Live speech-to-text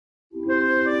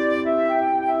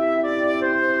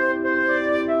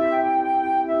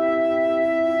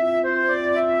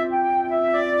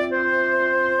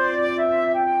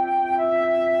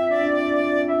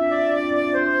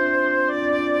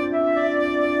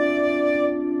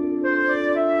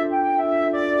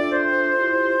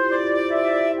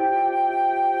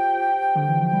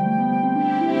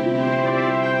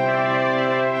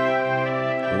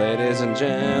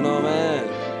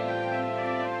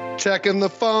Checking the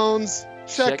phones.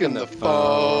 Checking the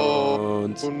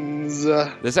phones.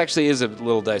 This actually is a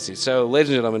little dicey. So, ladies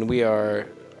and gentlemen, we are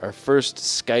our first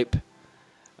Skype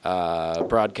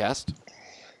broadcast.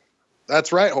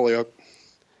 That's right, Holyoke.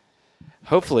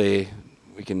 Hopefully,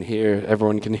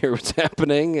 everyone can hear what's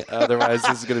happening. Otherwise,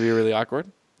 this is going to be really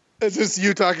awkward. It's just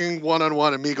you talking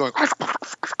one-on-one and me going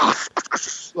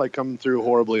like coming through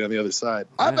horribly on the other side.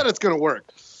 Yeah. I bet it's going to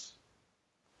work.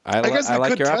 I guess I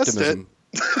like your optimism.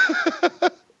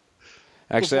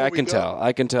 Actually, I can tell.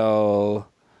 I can tell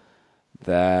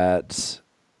that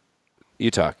you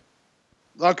talk.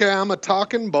 Okay, I'm a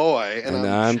talking boy, and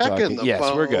I'm checking the phone.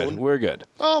 Yes, we're good. We're good.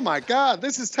 Oh, my God.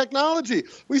 This is technology.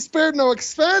 We spared no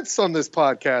expense on this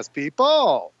podcast,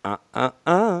 people.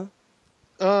 Didn't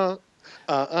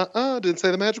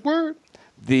say the magic word.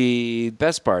 The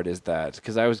best part is that,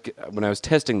 because when I was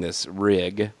testing this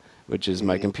rig, which is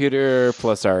my computer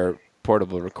plus our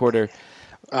portable recorder,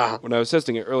 when I was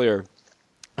testing it earlier,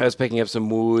 I was picking up some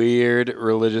weird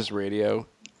religious radio.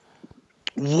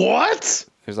 What?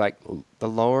 It was like, the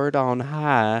Lord on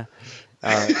high,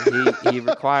 he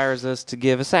requires us to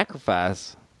give a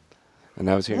sacrifice. And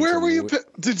I was hearing. Where were you?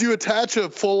 Did you attach a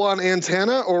full-on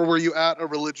antenna, or were you at a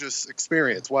religious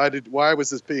experience? Why was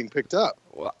this being picked up?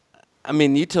 Well, I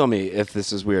mean, you tell me if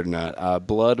this is weird or not.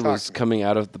 Blood was coming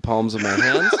out of the palms of my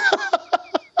hands,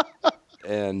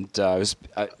 and I was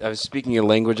speaking a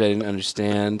language I didn't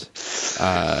understand.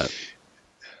 And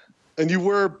you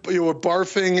were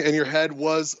barfing, and your head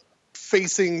was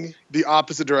facing the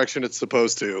opposite direction it's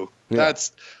supposed to. Yeah.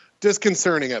 That's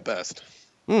disconcerting at best.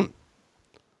 Wait,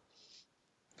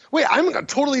 I'm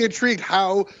totally intrigued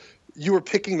how you were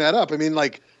picking that up. I mean,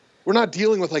 like, we're not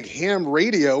dealing with, like, ham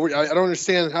radio. I don't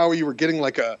understand how you were getting,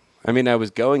 like, a... I mean, I was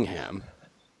going ham.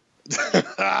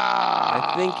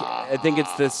 I think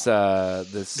it's this...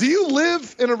 Do you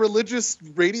live in a religious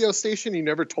radio station you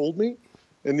never told me?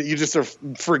 And you just are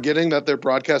forgetting that they're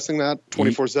broadcasting that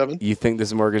 24/7? You think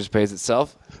this mortgage pays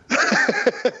itself?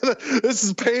 This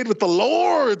is paid with the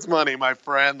Lord's money, my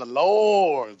friend. The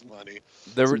Lord's money.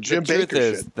 The truth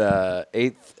is, the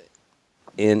eighth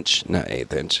inch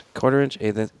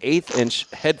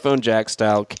headphone jack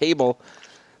style cable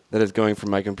that is going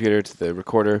from my computer to the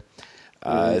recorder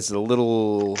is a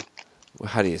little,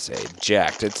 how do you say,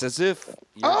 jacked. It's as if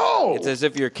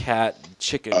your cat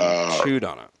chicken chewed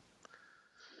on it.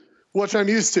 Which I'm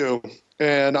used to.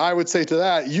 And I would say to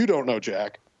that, you don't know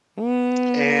Jack.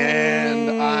 And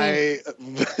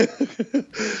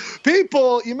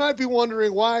people, you might be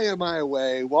wondering, why am I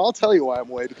away? Well, I'll tell you why I'm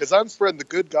away, because I'm spreading the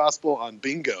good gospel on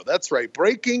bingo. That's right,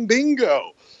 breaking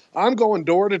bingo. I'm going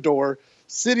door to door,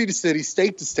 city to city,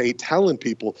 state to state, telling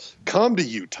people, come to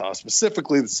Utah,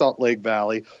 specifically the Salt Lake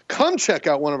Valley. Come check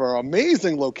out one of our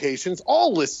amazing locations,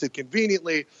 all listed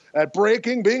conveniently at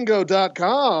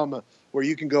breakingbingo.com, where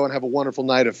you can go and have a wonderful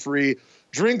night of free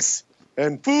drinks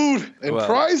and food and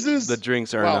prizes. The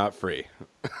drinks are not free.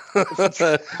 All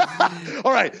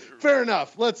right, fair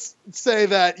enough. Let's say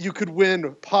that you could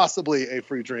win possibly a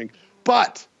free drink,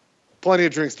 but plenty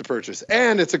of drinks to purchase.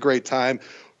 And it's a great time.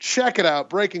 Check it out,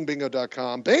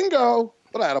 breakingbingo.com. Bingo,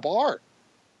 but at a bar.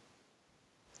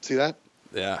 See that?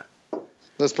 Yeah.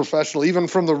 That's professional, even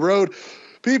from the road.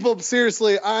 People,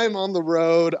 seriously, I'm on the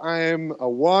road. I'm a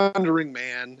wandering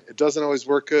man. It doesn't always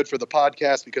work good for the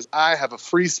podcast because I have a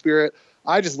free spirit.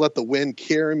 I just let the wind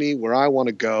carry me where I want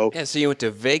to go. Yeah, so you went to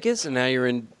Vegas, and now you're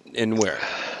in where?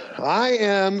 I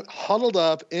am huddled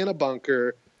up in a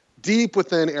bunker deep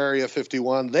within Area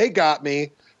 51. They got me.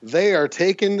 They are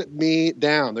taking me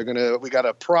down. We got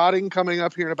a prodding coming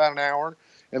up here in about an hour,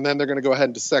 and then they're going to go ahead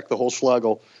and dissect the whole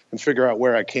schluggle and figure out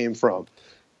where I came from.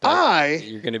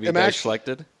 You're going to be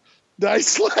disselected?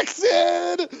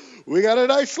 Disselected! We got a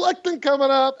disselecting coming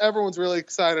up. Everyone's really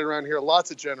excited around here. Lots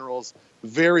of generals.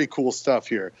 Very cool stuff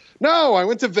here. No, I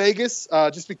went to Vegas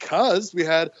just because we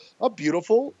had a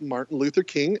beautiful Martin Luther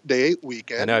King Day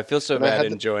weekend. I know. I feel so bad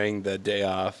enjoying the day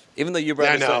off. Even though you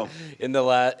brought us up in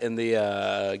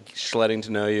the Sledding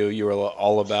to Know You, you were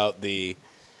all about the...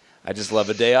 I just love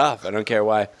a day off. I don't care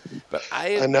why. But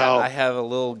I have a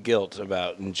little guilt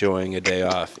about enjoying a day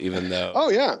off, even though... Oh,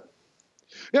 yeah.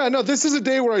 Yeah, no, this is a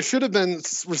day where I should have been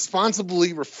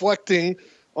responsibly reflecting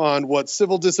on what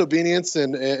civil disobedience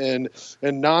and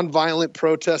nonviolent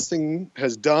protesting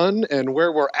has done and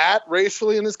where we're at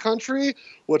racially in this country,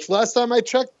 which last time I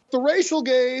checked the racial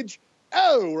gauge,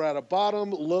 we're at a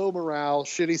bottom, low morale,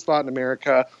 shitty spot in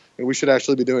America. And we should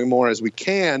actually be doing more as we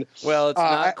can. Well, it's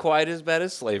not quite as bad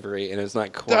as slavery, and it's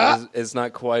not quite as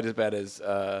bad as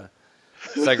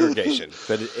segregation.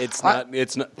 But it's not.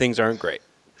 Things aren't great.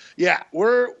 Yeah,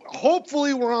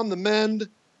 hopefully we're on the mend.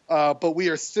 but we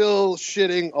are still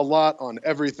shitting a lot on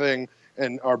everything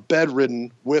and are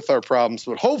bedridden with our problems.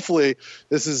 But hopefully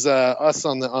this is us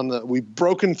on the we've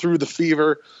broken through the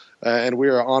fever and we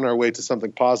are on our way to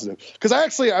something positive. Because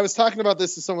I was talking about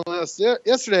this to someone else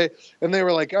yesterday, and they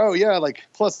were like, "Oh yeah, like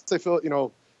plus I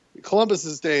feel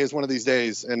Columbus's Day is one of these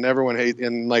days, and everyone hates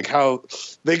and like how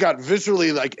they got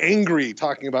visually like angry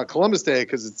talking about Columbus Day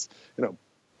because it's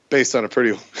based on a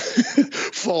pretty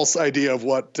false idea of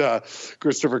what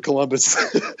Christopher Columbus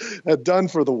had done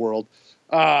for the world."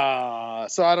 So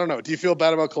I don't know. Do you feel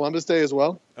bad about Columbus Day as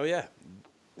well? Oh yeah,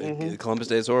 Columbus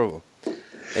Day is horrible.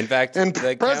 In fact, and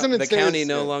the county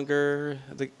no longer,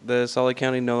 the Salt Lake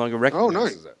County no longer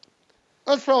recognizes it.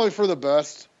 That's probably for the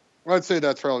best. I'd say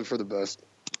that's probably for the best.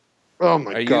 Oh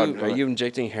my God! Are you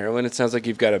injecting heroin? It sounds like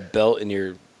you've got a belt in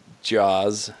your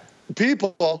jaws.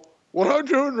 People, what I'm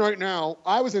doing right now,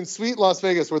 I was in sweet Las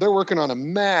Vegas where they're working on a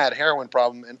mad heroin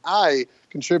problem, and I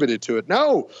contributed to it.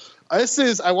 No, I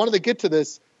wanted to get to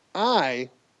this. I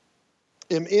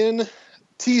am in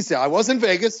Teasdale. I was in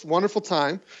Vegas, wonderful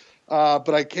time. But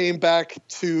I came back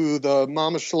to the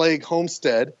Mama Schleg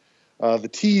homestead, the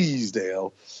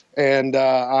Teasdale, and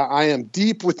I am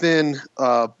deep within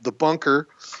the bunker,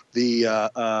 the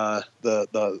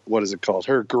what is it called?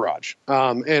 Her garage,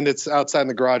 and it's outside in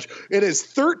the garage. It is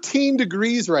 13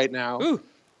 degrees right now. Ooh.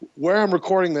 Where I'm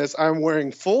recording this. I'm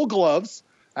wearing full gloves,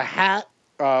 a hat,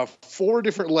 4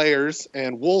 different layers,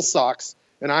 and wool socks.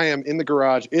 And I am in the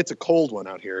garage. It's a cold one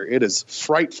out here. It is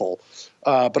frightful.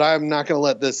 But I'm not going to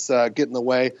let this get in the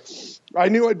way. I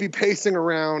knew I'd be pacing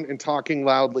around and talking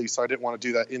loudly, so I didn't want to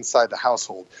do that inside the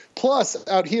household. Plus,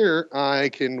 out here, I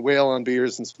can wail on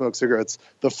beers and smoke cigarettes.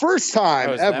 The first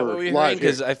time ever live.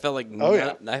 Because I felt like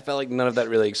none of that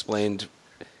really explained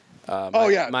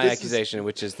my accusation,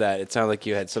 which is that it sounded like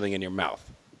you had something in your mouth.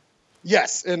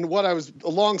 Yes, and a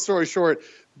long story short,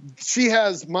 she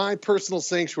has my personal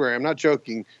sanctuary. I'm not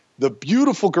joking. The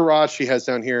beautiful garage she has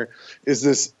down here is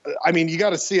this. I mean, you got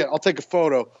to see it. I'll take a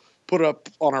photo, put it up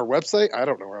on our website. I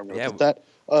don't know where I'm going to put that.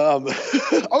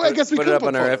 I guess we could put it up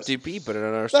on photos. Our FTP. Put it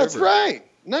on our server. That's right.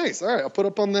 Nice. All right, I'll put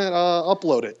up on that.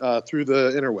 Upload it through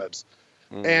the interwebs.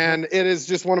 Mm-hmm. And it is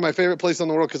just one of my favorite places in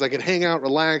the world because I can hang out,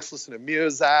 relax, listen to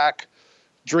music,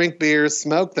 drink beers,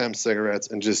 smoke them cigarettes,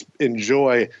 and just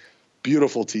enjoy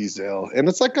beautiful Teasdale. And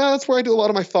it's like that's where I do a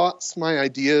lot of my thoughts, my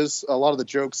ideas, a lot of the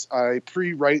jokes I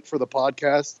pre-write for the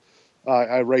podcast.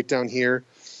 I write down here.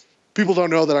 People don't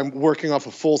know that I'm working off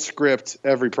a full script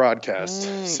every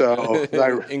podcast. So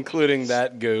including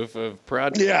that goof of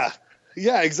podcast.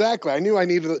 Yeah, exactly. I knew I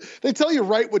needed they tell you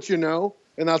write what you know,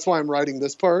 and that's why I'm writing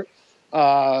this part.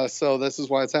 So this is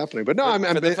why it's happening. But no,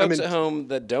 for the folks at home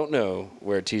that don't know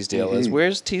where Teasdale is,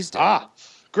 where's Teasdale?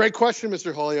 Great question,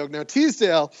 Mr. Holyoke. Now,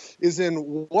 Teasdale is in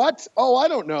what? Oh, I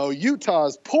don't know.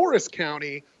 Utah's poorest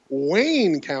county,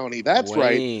 Wayne County. That's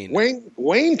right.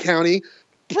 Wayne County,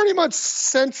 pretty much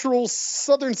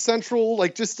southern central,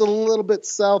 like just a little bit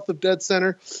south of dead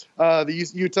center. The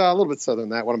Utah, a little bit southern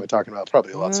than that. What am I talking about?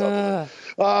 Probably a lot southern.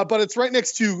 But it's right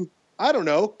next to, I don't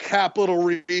know, Capitol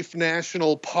Reef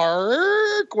National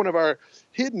Park, one of our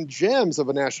hidden gems of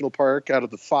a national park out of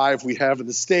the 5 we have in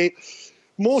the state.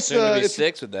 Soon to be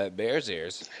 6 with that Bears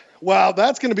ears. Well,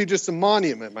 that's going to be just a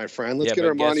monument, my friend. Let's get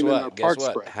our monument in our park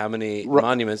spread. How many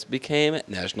monuments became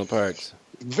national parks?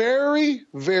 Very,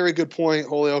 very good point,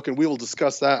 Holyoke, and we will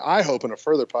discuss that, I hope, in a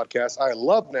further podcast. I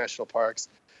love national parks.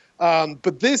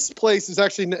 But this place is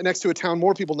actually next to a town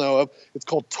more people know of. It's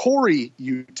called Torrey,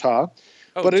 Utah.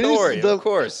 Oh, but Torrey, of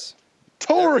course.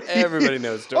 Torrey. Everybody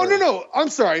knows Torrey. Oh, no. I'm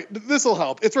sorry. This will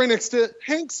help. It's right next to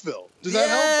Hanksville. Does that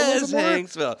help a little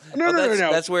bit more? Hanksville.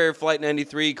 No. That's where Flight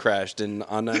 93 crashed on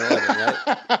 9/11,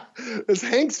 right? It's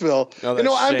Hanksville.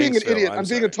 No, I'm being an idiot. I'm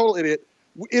being a total idiot.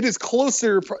 It is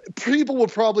closer. People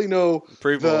would probably know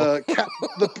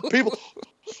the people.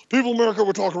 People, America,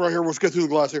 we're talking right here. Let's get through the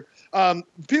glass here.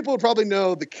 People would probably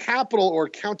know the capital or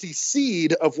county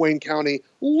seat of Wayne County,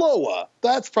 Loa.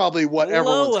 That's probably what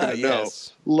everyone's going to know.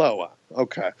 Yes. Loa.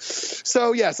 Okay.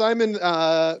 So, yes, I'm in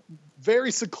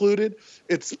very secluded.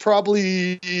 It's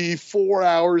probably 4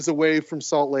 hours away from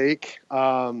Salt Lake.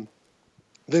 The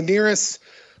nearest,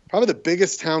 probably the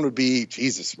biggest town would be,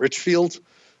 Richfield,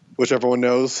 which everyone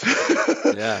knows.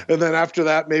 Yeah. And then after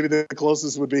that, maybe the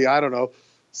closest would be, I don't know,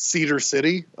 Cedar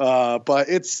City. But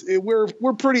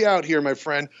we're pretty out here, my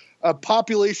friend. A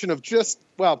population of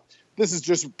this is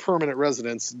just permanent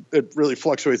residents. It really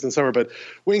fluctuates in summer, but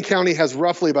Wayne County has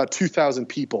roughly about 2,000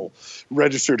 people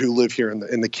registered who live here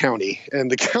in the county.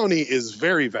 And the county is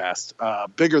very vast,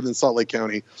 bigger than Salt Lake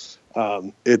County. But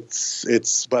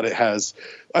it has,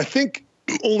 I think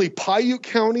only Piute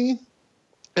County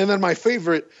And then my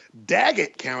favorite,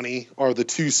 Daggett County, are the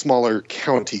two smaller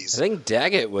counties. I think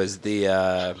Daggett was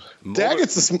the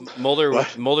Daggett's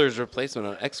Mulder's replacement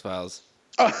on X-Files.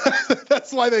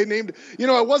 That's why they named it. You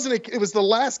know, it was the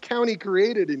last county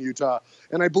created in Utah,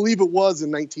 and I believe it was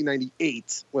in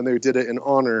 1998 when they did it in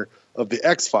honor of the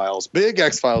X-Files. Big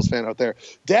X-Files fan out there.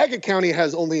 Daggett County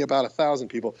has only about 1,000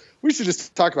 people. We should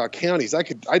just talk about counties. I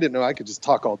didn't know I could just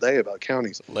talk all day about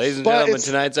counties. Ladies and gentlemen,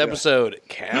 tonight's episode,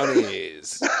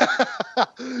 counties.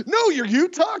 No, your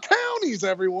Utah counties,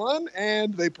 everyone.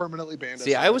 And they permanently banned us.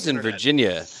 See, I was in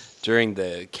Virginia during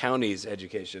the counties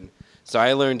education, so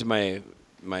I learned my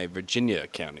Virginia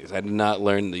counties. I did not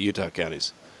learn the Utah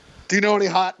counties. Do you know any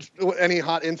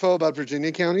hot info about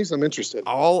Virginia counties? I'm interested.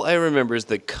 All I remember is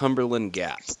the Cumberland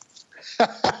Gap. I'm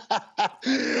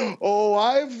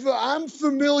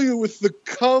familiar with the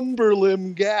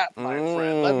Cumberland Gap, my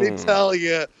friend. Let me tell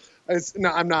you.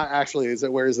 I'm not actually.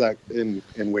 Where is that in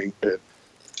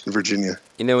Virginia?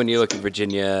 You know, when you look at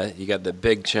Virginia, you got the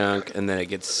big chunk, and then it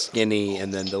gets skinny,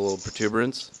 and then the little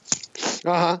protuberance.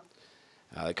 The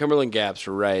Cumberland Gap's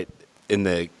right in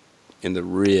the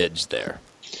ridge there.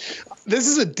 This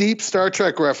is a deep Star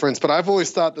Trek reference, but I've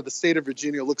always thought that the state of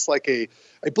Virginia looks like I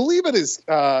believe it is,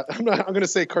 I'm going to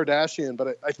say Kardashian,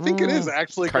 but I think it is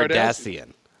actually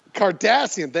Kardashian.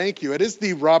 Cardassian, thank you. It is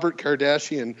the Robert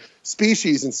Kardashian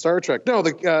species in Star Trek. No,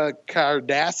 the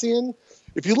Cardassian.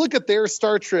 If you look at their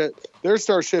starship,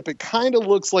 it kind of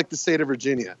looks like the state of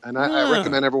Virginia, and I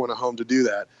recommend everyone at home to do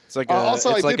that. It's like pass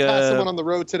someone on the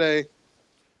road today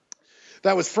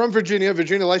that was from Virginia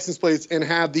license plates, and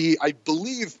had the, I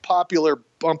believe, popular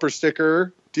bumper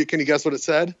sticker. Can you guess what it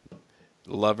said?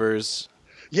 Lovers.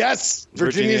 Yes,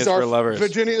 Virginia is for lovers.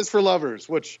 Virginia is for lovers,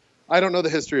 which I don't know the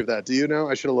history of that. Do you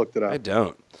know? I should have looked it up. I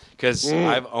don't, because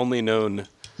I've only known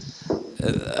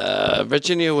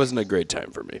Virginia wasn't a great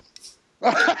time for me.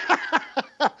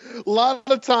 A lot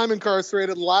of time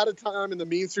incarcerated, a lot of time in the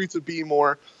mean streets of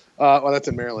Bmore. Well, that's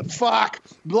in Maryland. Fuck.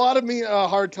 A lot of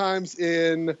hard times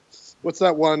in, what's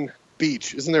that one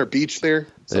beach? Isn't there a beach there?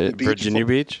 Virginia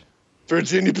Beach?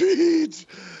 Virginia Beach.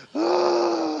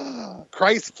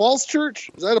 Christ Falls Church?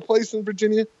 Is that a place in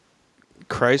Virginia?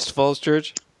 Christ Falls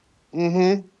Church?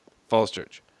 Mm-hmm. Falls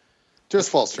Church. Just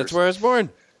Falls Church. That's where I was born.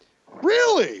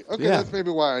 Really? Okay, yeah. That's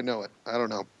maybe why I know it. I don't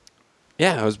know.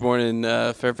 Yeah, I was born in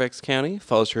Fairfax County,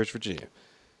 Falls Church, Virginia.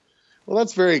 Well,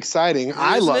 that's very exciting.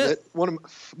 I love it. One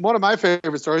of my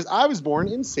favorite stories. I was born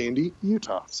in Sandy,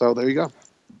 Utah. So there you go.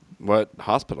 What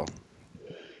hospital?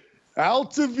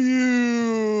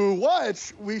 Altaview.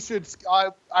 What we should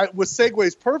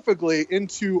segues perfectly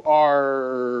into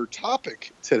our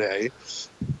topic today,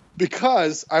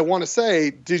 because I want to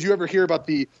say, did you ever hear about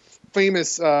the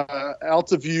famous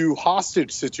Altaview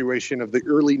hostage situation of the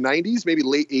early 90s, maybe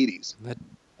late 80s? That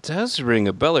does ring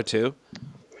a bell or two.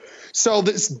 So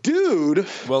this dude.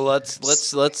 Well,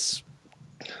 let's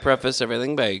preface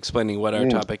everything by explaining what our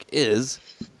topic is.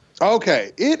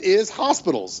 Okay, it is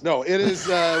hospitals. No, it is.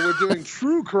 We're doing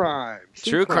true crime.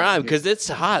 True crime, because it's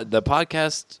hot. The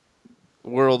podcast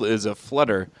world is a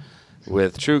flutter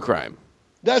with true crime.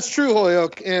 That's true,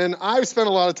 Holyoke. And I've spent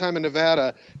a lot of time in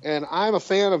Nevada, and I'm a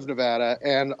fan of Nevada.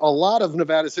 And a lot of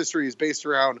Nevada's history is based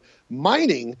around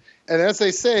mining. And as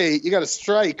they say, you got to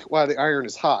strike while the iron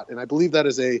is hot. And I believe that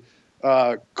is a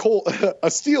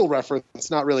steel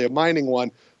reference, not really a mining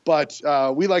one. But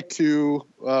we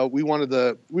wanted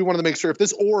to make sure if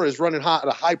this ore is running hot at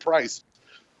a high price,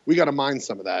 we got to mine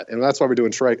some of that, and that's why we're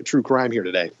doing true crime here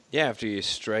today. Yeah, after you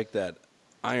strike that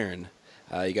iron,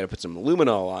 you got to put some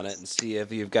luminol on it and see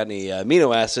if you've got any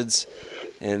amino acids,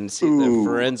 and see if the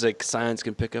forensic science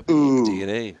can pick up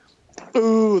DNA.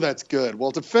 Ooh, that's good.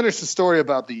 Well, to finish the story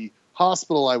about the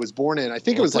hospital I was born in, I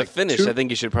think it was I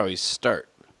think you should probably start.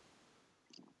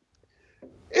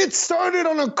 It started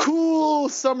on a cool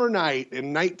summer night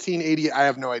in 1980. I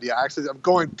have no idea. Actually, I'm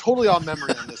going totally on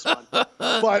memory on this one.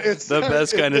 But it's the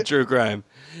best kind of true crime.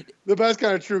 The best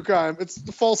kind of true crime. It's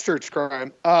the Falls Church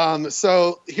crime.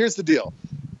 So here's the deal.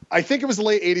 I think it was the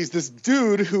late 80s. This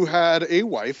dude who had a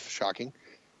wife, shocking,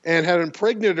 and had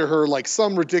impregnated her like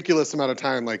some ridiculous amount of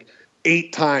time, like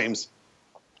 8 times.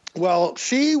 Well,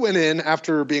 she went in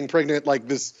after being pregnant, like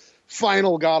this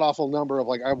final god-awful number of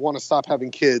like, I want to stop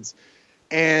having kids,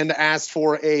 and asked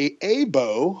for a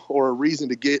ABO, or a reason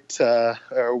to get,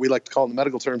 or we like to call in the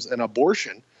medical terms, an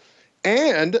abortion.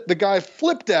 And the guy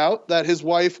flipped out that his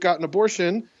wife got an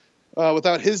abortion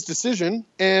without his decision,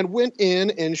 and went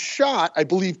in and shot, I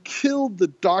believe killed the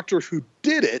doctor who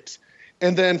did it,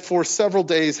 and then for several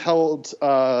days held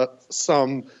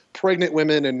some pregnant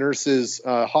women and nurses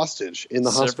hostage in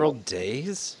the hospital. Several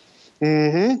days?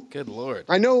 Mm-hmm. Good Lord.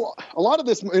 I know a lot of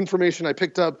this information I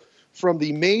picked up from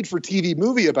the made-for-TV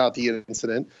movie about the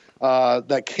incident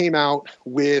that came out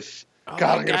with...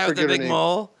 God, I'm going to forget her name.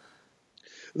 Mole?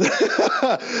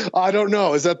 I don't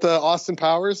know. Is that the Austin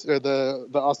Powers or the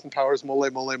Austin Powers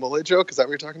mole joke? Is that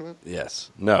what you're talking about?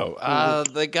 Yes. No.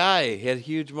 The guy, he had a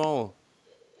huge mole.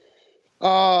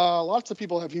 Lots of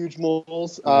people have huge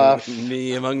moles.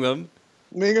 Me among them.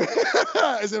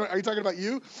 Are you talking about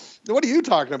you? What are you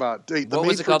talking about? What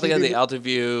was it called again? The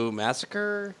Altoview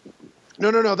Massacre?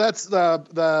 No. That's the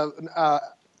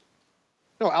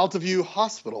Altoview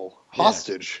Hospital.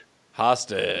 Hostage. Yeah.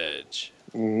 Hostage.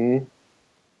 Mm-hmm.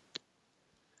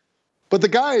 But the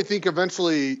guy, I think,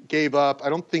 eventually gave up. I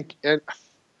don't think, and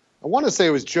I want to say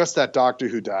it was just that doctor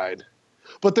who died.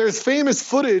 But there's famous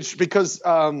footage because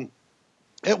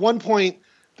at one point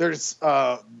there's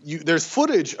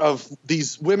footage of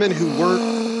these women who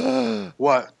weren't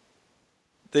what?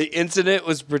 The incident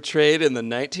was portrayed in the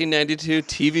 1992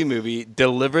 TV movie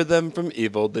Deliver Them from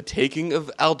Evil: The Taking of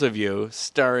Altoview,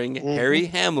 starring Harry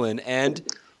Hamlin and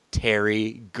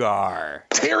Terry Garr.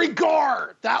 Terry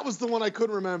Garr! That was the one I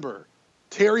couldn't remember.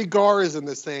 Terry Garr is in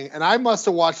this thing, and I must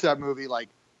have watched that movie like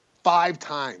 5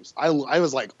 times. I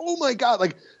was like, oh my God.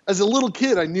 Like, as a little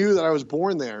kid, I knew that I was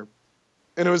born there.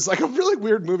 And it was like a really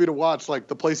weird movie to watch. Like,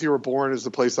 the place you were born is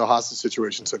the place the hostage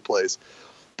situation took place.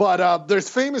 But there's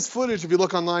famous footage, if you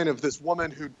look online, of this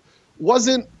woman who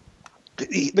wasn't –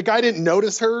 the guy didn't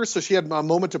notice her, so she had a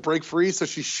moment to break free, so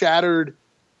she shattered –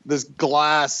 this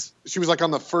glass. She was like on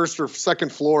the first or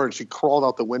second floor and she crawled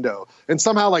out the window, and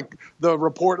somehow like the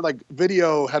report, like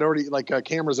video had already, like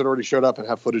cameras had already showed up and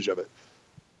have footage of it.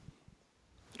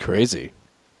 Crazy.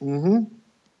 Mm-hmm.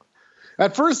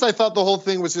 At first I thought the whole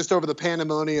thing was just over the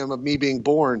pandemonium of me being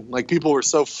born. Like, people were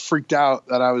so freaked out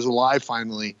that I was alive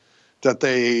finally that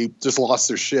they just lost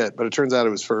their shit. But it turns out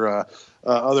it was for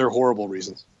other horrible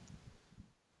reasons.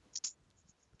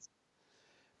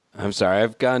 I'm sorry,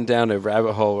 I've gone down a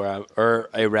rabbit hole or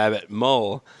a rabbit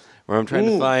mole where I'm trying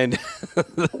to find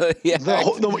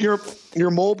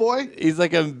your mole boy? He's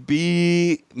like a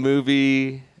B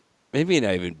movie, maybe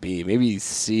not even B, maybe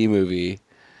C movie.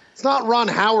 It's not Ron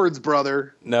Howard's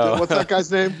brother. No. What's that guy's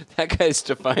name? That guy's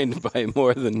defined by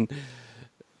more than...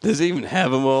 Does he even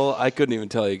have a mole? I couldn't even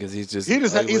tell you because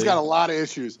he's got a lot of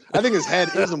issues. I think his head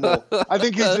is a mole. I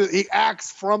think he acts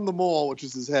from the mole, which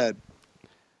is his head.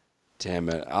 Damn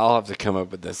it. I'll have to come up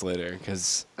with this later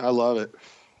because I love it.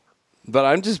 But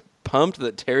I'm just pumped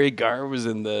that Terry Garr was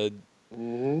in the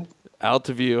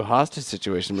Altoview hostage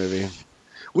situation movie.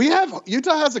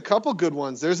 Utah has a couple good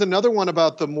ones. There's another one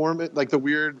about the Mormon, like the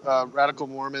weird radical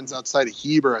Mormons outside of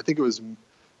Heber. I think was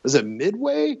it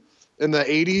Midway in the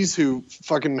 80s who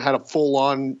fucking had a full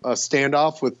on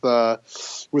standoff with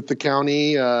the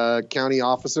county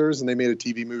officers, and they made a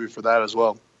TV movie for that as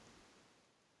well.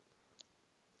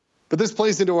 But this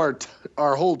plays into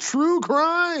our whole true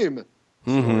crime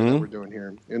story that we're doing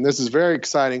here. And this is very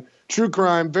exciting. True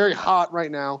crime, very hot right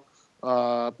now.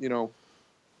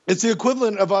 It's the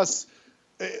equivalent of us.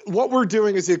 What we're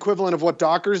doing is the equivalent of what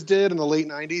Dockers did in the late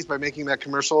 90s by making that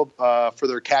commercial for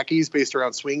their khakis based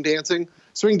around swing dancing.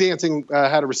 Swing dancing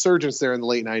had a resurgence there in the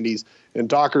late 90s, and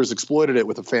Dockers exploited it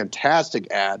with a fantastic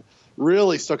ad.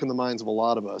 Really stuck in the minds of a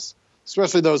lot of us,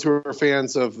 especially those who are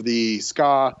fans of the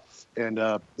ska and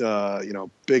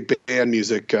big band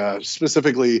music,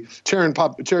 specifically Cherry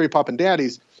Poppin'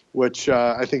 Daddies, which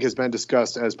I think has been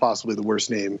discussed as possibly the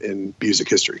worst name in music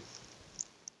history.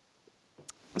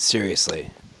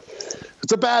 Seriously.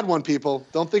 It's a bad one, people.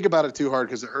 Don't think about it too hard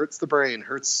because it hurts the brain,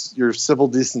 hurts your civil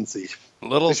decency.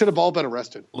 They should have all been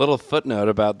arrested. Little footnote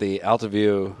about the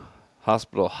Altoview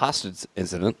Hospital hostage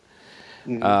incident.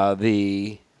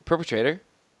 The perpetrator,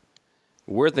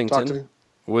 Worthington,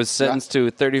 was sentenced to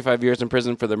 35 years in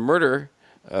prison for the murder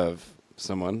of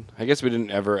someone. I guess we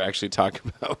didn't ever actually talk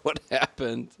about what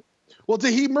happened. Well,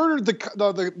 he murdered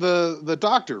the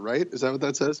doctor, right? Is that what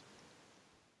that says?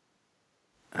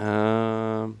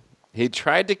 He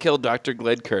tried to kill Dr.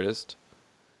 Gled Curtis.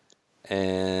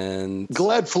 And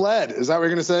Gled fled. Is that what you're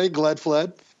going to say? Gled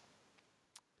fled?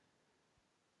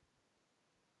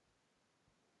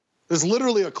 There's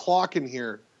literally a clock in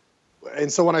here.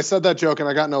 And so when I said that joke and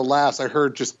I got no laughs, I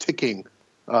heard just ticking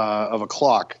of a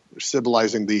clock,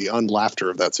 symbolizing the unlaughter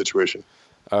of that situation.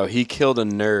 Oh, he killed a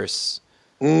nurse.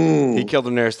 He killed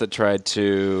a nurse that tried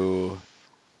to...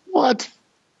 What?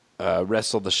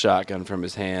 Wrestle the shotgun from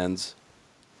his hands.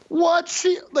 What?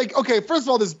 Okay, first of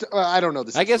all, this... I don't know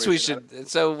this. I guess we should...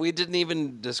 So we didn't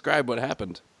even describe what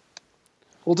happened.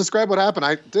 Well, describe what happened.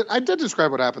 I did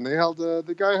describe what happened. They held...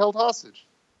 the guy held hostage.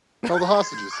 Held the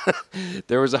hostages.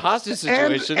 There was a hostage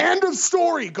situation. End of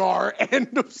story, Gar.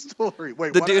 End of story.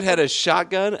 Wait, the dude had a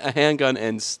shotgun, a handgun,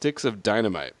 and sticks of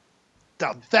dynamite.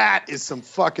 Now that is some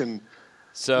fucking...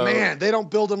 So man, they don't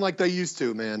build them like they used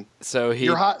to, man. So he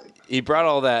brought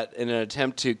all that in an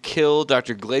attempt to kill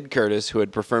Dr. Glade Curtis, who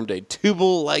had performed a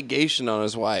tubal ligation on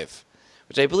his wife,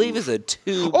 which I believe is a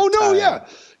tube. Oh no, tie. yeah,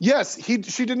 yes. She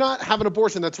did not have an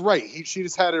abortion. That's right. She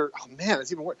just had her. Oh man,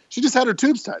 it's even worse. She just had her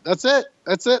tubes tied. That's it,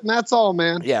 and that's all,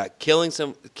 man. Yeah, killing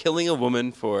a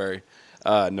woman for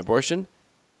an abortion.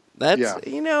 That's I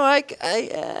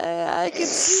can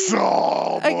see.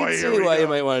 Oh, boy, I can see why you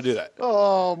might want to do that.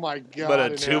 Oh my god! But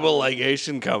a tubal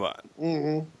ligation, come on.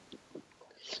 Mm-hmm.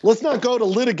 Let's not go to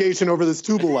litigation over this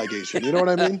tubal ligation. You know what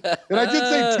I mean? And I did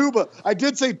say tuba. I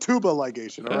did say tuba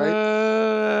ligation. All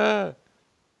right.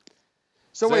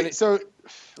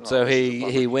 So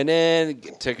he went in,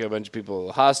 took a bunch of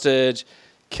people hostage,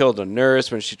 killed a nurse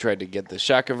when she tried to get the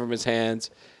shotgun from his hands.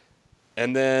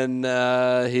 And then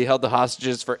he held the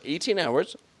hostages for 18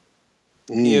 hours.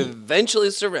 He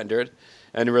eventually surrendered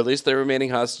and released the remaining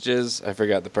hostages. I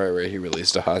forgot the part where he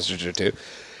released a hostage or two.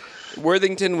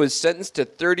 Worthington was sentenced to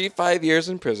 35 years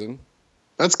in prison.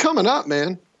 That's coming up,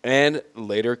 man. And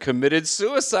later committed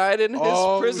suicide in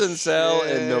his prison cell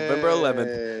in November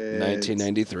 11th,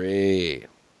 1993.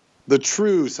 The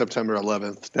true September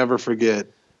 11th. Never forget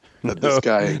that this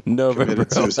guy November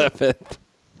committed suicide. 11th.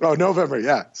 Oh, November,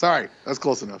 yeah. Sorry, that's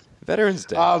close enough. Veterans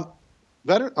Day.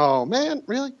 Oh, man,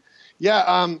 really? Yeah,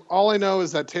 all I know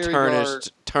is that Terry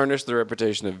tarnished the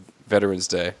reputation of Veterans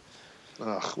Day.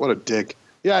 Ugh, what a dick.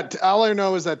 Yeah, all I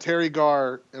know is that Terry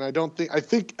Garr, and I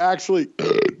think actually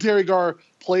Terry Garr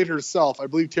played herself. I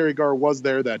believe Terry Garr was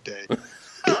there that day.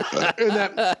 And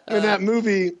that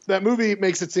movie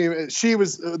makes it seem she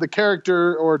was the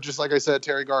character, or just like I said,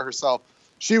 Terry Garr herself.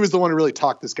 She was the one who really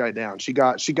talked this guy down. She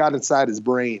got inside his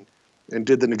brain and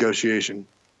did the negotiation.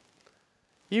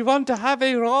 You want to have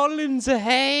a roll in the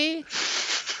hay?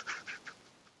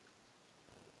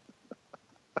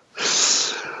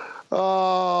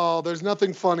 Oh, there's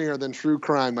nothing funnier than true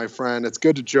crime, my friend. It's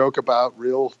good to joke about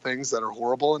real things that are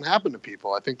horrible and happen to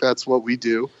people. I think that's what we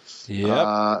do.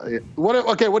 Yep.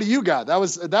 What do you got? That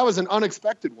was an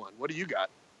unexpected one. What do you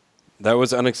got? That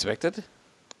was unexpected?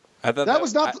 I thought that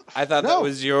was not. I thought that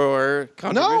was your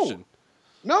contribution.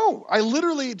 No, I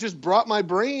literally just brought my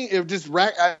brain. It just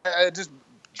I just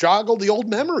joggled the old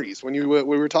memories when we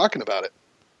were talking about it.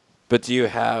 But do you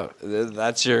have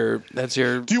that's your?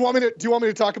 Do you want me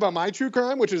to talk about my true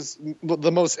crime, which is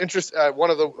the most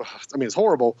one of the? I mean, it's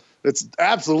horrible. It's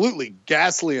absolutely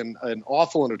ghastly and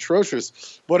awful and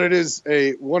atrocious. But it is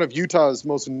one of Utah's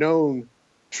most known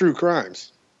true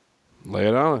crimes. Lay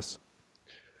it on us.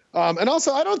 And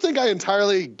also, I don't think I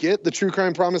entirely get the true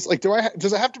crime promise. Like,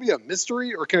 does it have to be a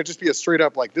mystery, or can it just be a straight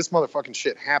up like this motherfucking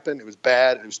shit happened? It was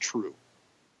bad. It was true.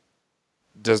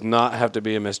 Does not have to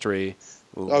be a mystery.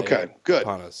 Okay, good.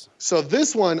 Upon us. So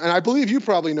this one, and I believe you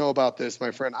probably know about this,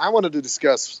 my friend. I wanted to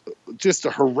discuss just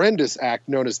a horrendous act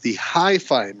known as the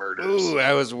Hi-Fi murders. Ooh,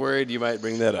 I was worried you might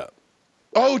bring that up.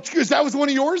 Oh, because that was one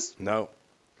of yours? No.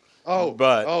 Oh,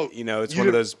 but it's one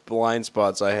of those blind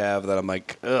spots I have that I'm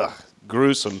like, ugh.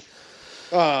 Gruesome.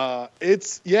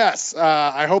 Yes.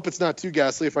 I hope it's not too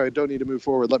ghastly. If I don't need to move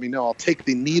forward, let me know. I'll take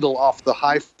the needle off the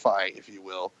hi-fi, if you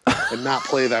will, and not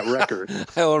play that record.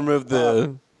 I'll remove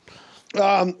the.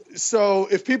 So,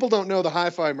 if people don't know the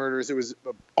Hi-Fi murders, it was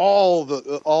all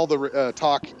the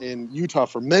talk in Utah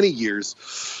for many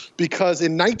years, because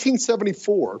in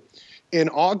 1974, in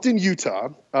Ogden, Utah,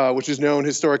 which is known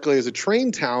historically as a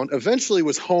train town, eventually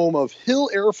was home of Hill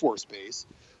Air Force Base.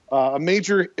 A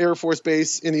major Air Force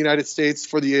base in the United States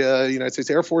for the United States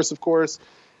Air Force, of course.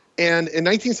 And in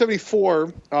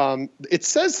 1974, it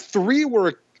says 3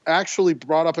 were actually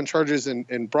brought up in charges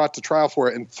and brought to trial for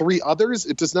it, and 3 others.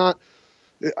 It does not.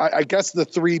 I guess the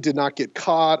 3 did not get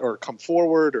caught or come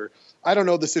forward, or I don't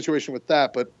know the situation with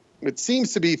that, but it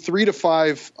seems to be 3 to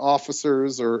 5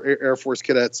 officers or Air Force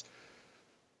cadets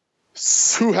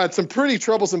who had some pretty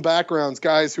troublesome backgrounds,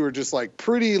 guys who were just like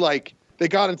pretty like. They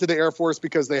got into the Air Force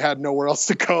because they had nowhere else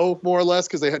to go, more or less,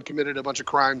 because they had committed a bunch of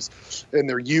crimes in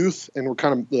their youth and were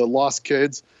kind of lost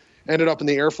kids. Ended up in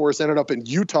the Air Force, ended up in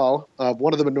Utah.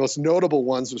 One of the most notable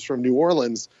ones was from New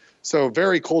Orleans, so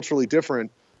very culturally different.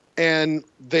 And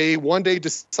they one day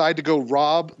decide to go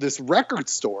rob this record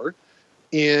store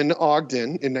in Ogden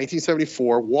in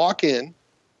 1974, walk in.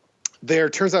 There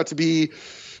turns out to be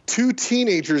 2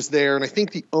 teenagers there, and I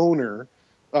think the owner –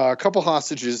 a couple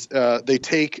hostages they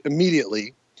take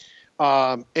immediately.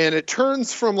 And it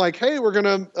turns from like, hey, we're going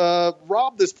to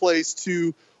rob this place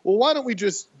to well, why don't we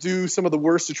just do some of the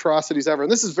worst atrocities ever?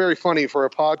 And this is very funny for a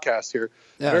podcast here.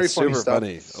 Yeah, very funny stuff.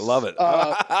 Funny. I love it.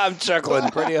 I'm chuckling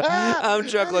pretty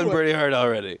hard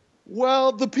already.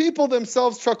 Well, the people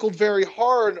themselves chuckled very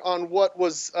hard on what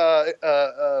was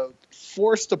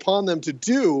forced upon them to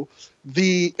do.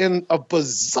 In a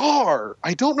bizarre,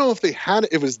 I don't know if they had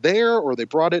it was there or they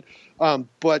brought it,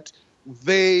 but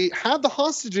they had the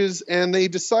hostages and they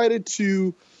decided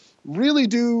to really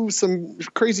do some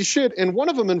crazy shit. And one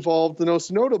of them involved, the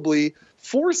most notably,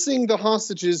 forcing the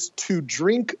hostages to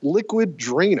drink liquid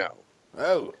Drano.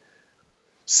 Oh.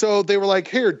 So they were like,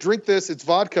 here, drink this. It's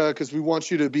vodka because we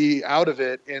want you to be out of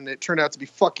it. And it turned out to be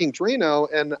fucking Drano.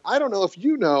 And I don't know if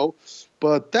you know,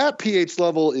 but that pH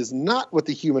level is not what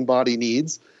the human body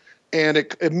needs. And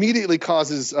it immediately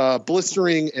causes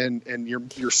blistering and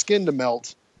your skin to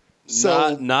melt.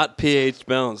 So not pH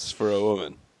balance for a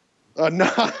woman.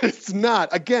 No, it's not.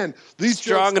 Again, these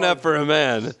strong enough for a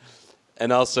man,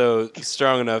 and also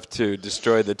strong enough to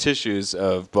destroy the tissues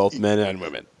of both men and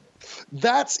women.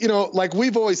 That's, like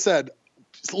we've always said,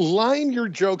 line your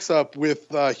jokes up with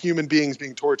human beings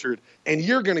being tortured, and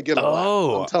you're going to get a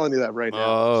laugh. I'm telling you that right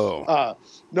now.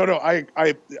 No,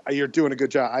 you're doing a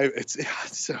good job. I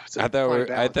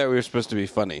thought we were supposed to be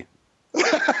funny.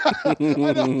 I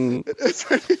know.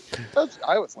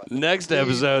 I was like, next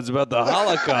episode's about the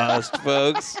Holocaust,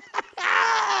 folks.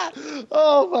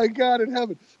 Oh my God in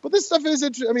heaven! But this stuff is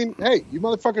interesting. I mean, hey, you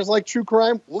motherfuckers like true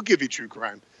crime? We'll give you true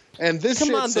crime. And this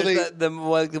one of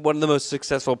the most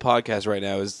successful podcasts right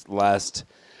now is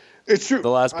It's true. The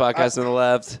last podcast on the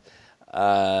left.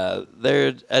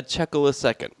 They're a chuckle a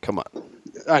second. Come on.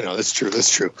 I know that's true.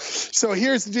 That's true. So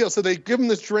here's the deal. So they give them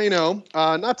this Drano.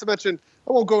 Not to mention,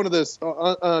 I won't go into this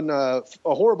on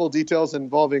horrible details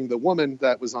involving the woman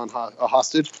that was on a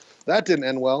hostage. That didn't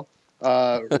end well.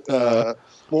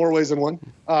 More ways than one.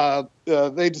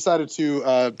 They decided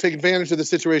to take advantage of the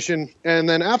situation, and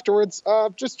then afterwards,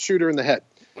 just shoot her in the head.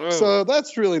 Oh. So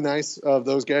that's really nice of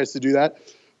those guys to do that.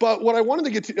 But what I wanted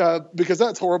to get to, because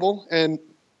that's horrible, and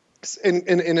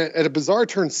at a bizarre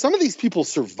turn, some of these people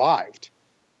survived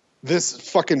this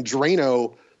fucking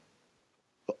Drano,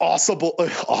 horrible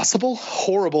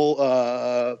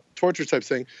torture type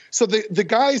thing. So the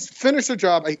guys finish their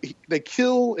job. They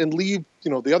kill and leave,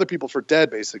 the other people for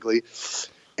dead, basically,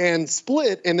 and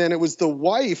split. And then it was the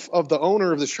wife of the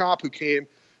owner of the shop who came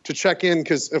to check in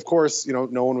because, of course, no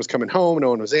one was coming home,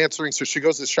 no one was answering. So she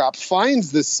goes to the shop,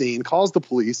 finds this scene, calls the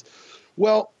police.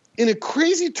 Well, in a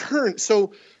crazy turn,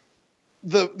 so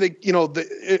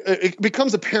it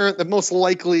becomes apparent that most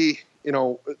likely,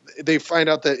 they find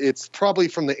out that it's probably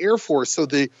from the Air Force. So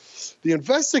the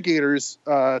investigators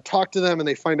talk to them and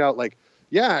they find out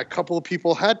a couple of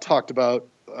people had talked about,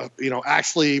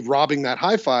 actually robbing that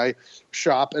hi-fi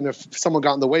shop. And if someone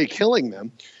got in the way, killing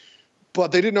them,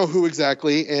 but they didn't know who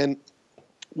exactly. And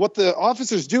what the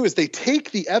officers do is they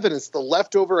take the evidence, the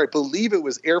leftover, I believe it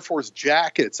was Air Force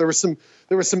jackets. There was some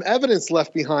evidence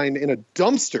left behind in a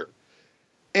dumpster.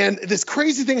 And this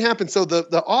crazy thing happened. So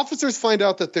the officers find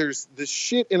out that there's this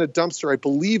shit in a dumpster, I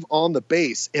believe, on the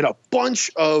base, and a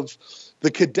bunch of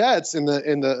the cadets and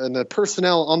the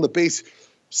personnel on the base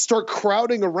start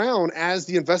crowding around as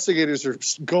the investigators are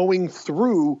going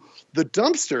through the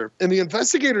dumpster. And the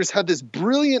investigators had this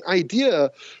brilliant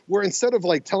idea where instead of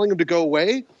telling them to go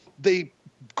away, they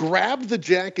grabbed the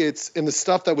jackets and the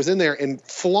stuff that was in there and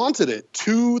flaunted it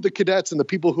to the cadets and the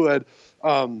people who had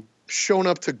shown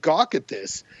up to gawk at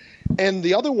this. And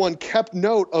the other one kept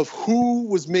note of who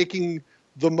was making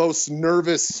the most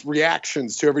nervous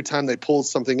reactions to every time they pulled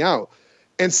something out.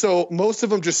 And so most of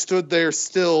them just stood there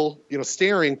still,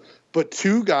 staring, but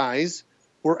two guys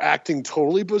were acting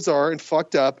totally bizarre and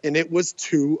fucked up, and it was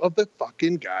two of the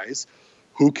fucking guys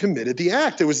who committed the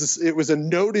act. It was a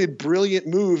noted brilliant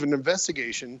move in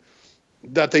investigation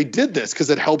that they did this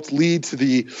because it helped lead to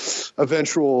the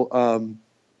eventual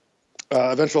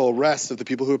arrest of the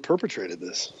people who had perpetrated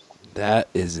this. That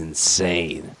is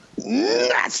insane.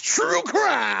 That's true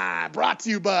crime. Brought to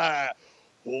you by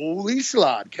Holy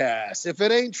Schlodcast. If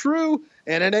it ain't true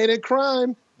and it ain't a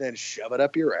crime, then shove it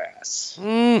up your ass.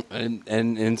 And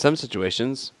in some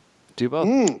situations, do both.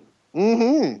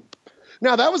 Mm-hmm.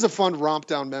 Now, that was a fun romp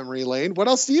down memory lane. What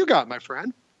else do you got, my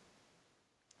friend?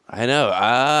 I know.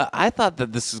 I thought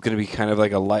that this was going to be kind of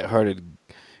like a lighthearted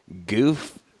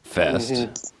goof fest.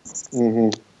 Mm-hmm.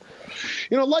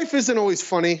 Life isn't always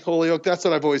funny, Holyoke. That's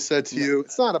what I've always said to you.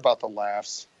 It's not about the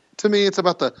laughs. To me, it's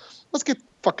about let's get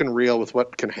fucking real with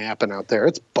what can happen out there.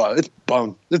 It's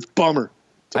bummer.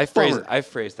 I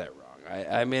phrased that wrong.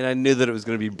 I mean, I knew that it was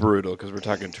going to be brutal because we're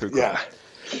talking true crime.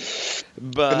 Yeah.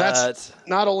 But and that's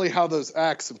not only how those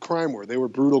acts of crime were; they were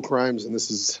brutal crimes, and this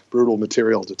is brutal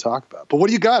material to talk about. But what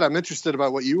do you got? I'm interested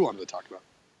about what you wanted to talk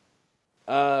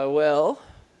about. Well,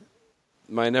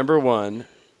 my number one.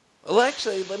 Well,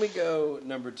 actually, let me go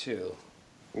number two.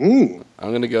 I'm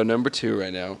going to go number two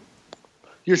right now.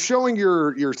 You're showing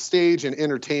your stage and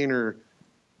entertainer.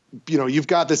 You know, you've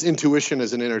got this intuition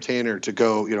as an entertainer to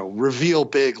go, you know, reveal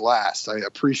big last. I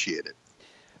appreciate it.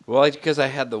 Well, because I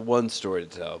had the one story to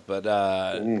tell, but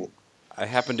I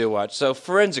happened to watch. So,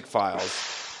 Forensic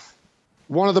Files.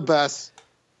 One of the best.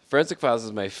 Forensic Files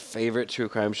is my favorite true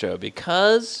crime show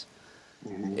because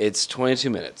it's 22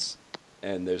 minutes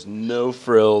and there's no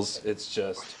frills. It's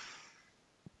just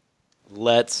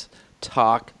let's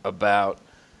talk about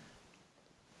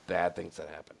bad things that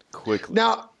happened quickly.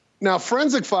 Now,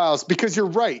 Forensic Files, because you're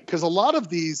right, because a lot of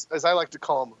these, as I like to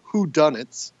call them,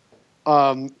 whodunits,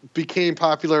 became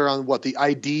popular on the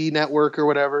ID network or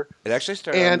whatever. It actually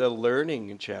started on the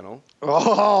Learning Channel.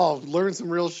 Oh, learn some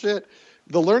real shit.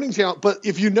 The Learning Channel. But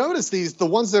if you notice the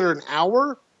ones that are an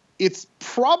hour, it's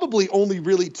probably only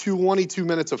really 22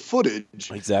 minutes of footage.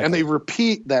 Exactly. And they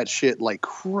repeat that shit like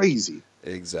crazy.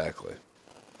 Exactly.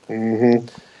 Mm-hmm.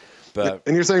 But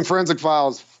and you're saying Forensic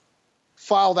Files,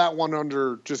 file that one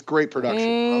under just great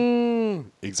production. Huh?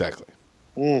 Exactly.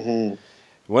 Mm-hmm.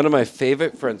 One of my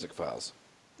favorite Forensic Files.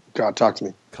 God, talk to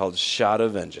me. Called Shot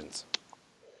of Vengeance.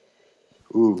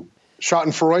 Ooh.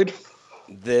 Schadenfreude?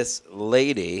 This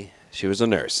lady, she was a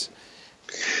nurse.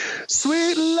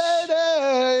 Sweet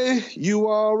lady, you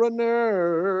are a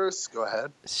nurse. Go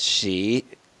ahead. She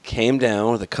came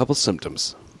down with a couple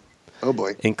symptoms. Oh,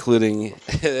 boy. Including,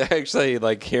 actually,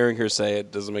 like, hearing her say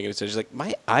it doesn't make any sense. She's like,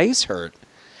 my eyes hurt.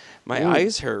 My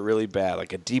eyes hurt really bad,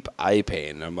 like a deep eye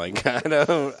pain. I'm like, I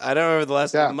don't remember the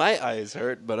last time my eyes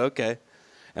hurt, but okay.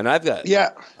 And I've got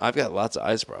lots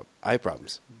of eye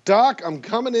problems. Doc, I'm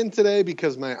coming in today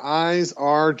because my eyes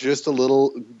are just a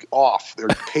little off. They're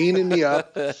paining me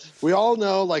up. We all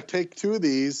know, like, take 2 of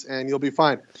these and you'll be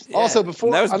fine. Yeah. Also,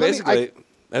 before that was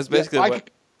basically what.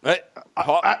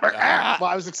 Well,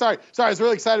 I was excited. Sorry, I was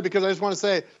really excited because I just want to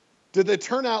say, did they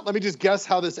turn out? Let me just guess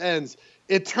how this ends.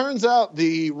 It turns out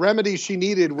the remedy she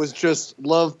needed was just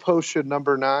love potion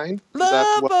number 9.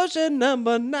 Love potion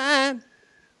number 9.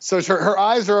 So her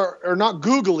eyes are not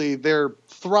googly; they're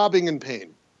throbbing in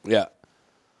pain. Yeah.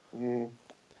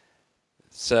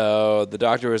 So the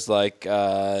doctor was like,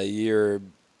 you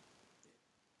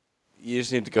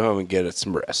just need to go home and get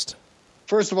some rest.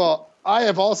 First of all, I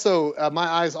have also, my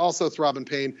eyes also throb in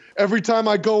pain every time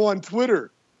I go on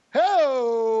Twitter.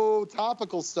 Hey,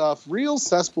 topical stuff. Real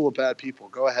cesspool of bad people.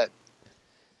 Go ahead.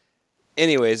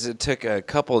 Anyways, it took a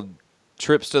couple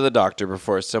trips to the doctor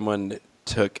before someone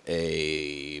took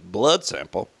a blood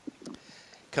sample.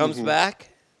 Comes back.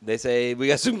 They say, we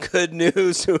got some good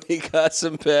news. We got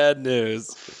some bad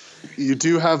news. You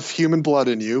do have human blood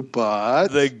in you, but...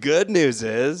 The good news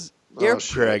is you're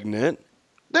pregnant.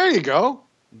 There you go.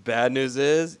 Bad news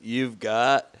is you've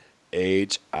got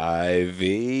HIV.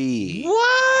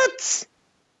 What?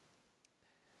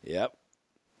 Yep.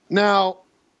 Now,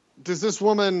 does this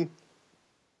woman...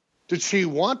 Did she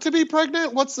want to be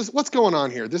pregnant? What's going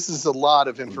on here? This is a lot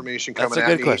of information coming at me.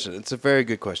 That's a good question. It's a very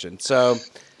good question. So...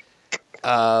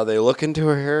 they look into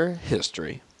her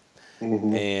history,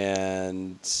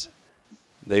 and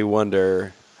they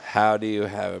wonder, how do you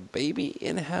have a baby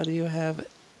and how do you have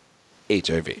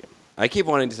HIV? I keep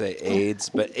wanting to say AIDS,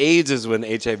 but AIDS is when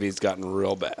HIV's gotten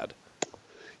real bad.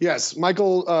 Yes,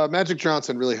 Michael Magic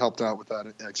Johnson really helped out with that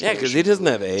explanation. Yeah, because he doesn't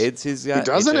have AIDS. He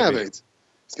doesn't have AIDS.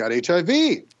 He's got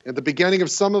HIV. At the beginning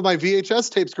of some of my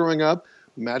VHS tapes growing up,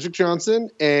 Magic Johnson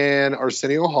and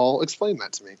Arsenio Hall explained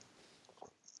that to me.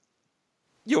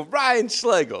 Yo, Ryan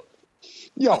Schlegel.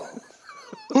 Yo.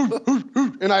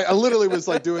 And I literally was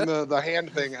like doing the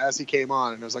hand thing as he came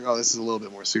on, and I was like, oh, this is a little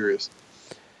bit more serious.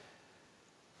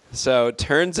 So it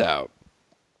turns out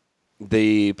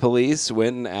the police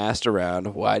went and asked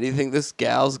around, why do you think this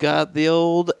gal's got the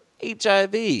old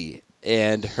HIV?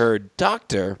 And her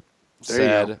doctor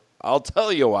said, I'll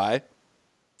tell you why.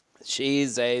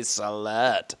 She's a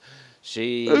slut.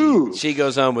 She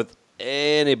goes home with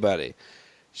anybody.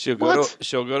 She'll go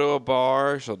to a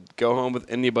bar. She'll go home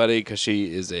with anybody because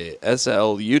she is a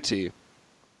SLUT.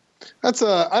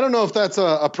 I don't know if that's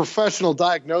a professional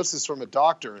diagnosis from a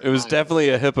doctor. It was definitely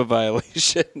a HIPAA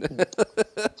violation.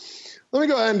 Let me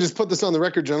go ahead and just put this on the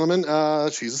record, gentlemen.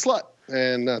 She's a slut,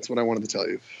 and that's what I wanted to tell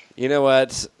you. You know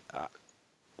what?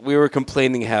 We were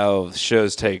complaining how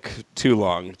shows take too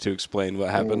long to explain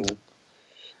what happened.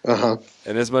 Uh-huh.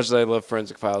 And as much as I love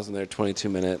Forensic Files and their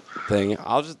 22-minute thing,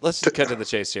 let's just cut to the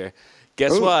chase here.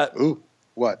 Guess what?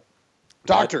 What?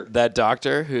 Doctor. That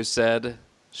doctor who said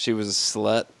she was a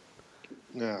slut.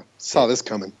 Yeah, saw this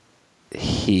coming.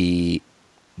 He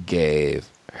gave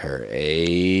her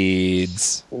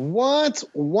AIDS. What?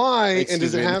 Why? Excuse and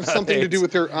does me, it have not something to do AIDS.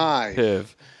 with her eye?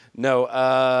 HIV.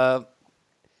 No,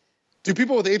 Do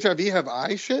people with HIV have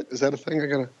eye shit? Is that a thing? I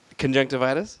gotta.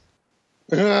 conjunctivitis?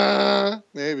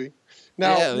 Maybe.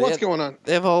 Now, Yeah, what's going on?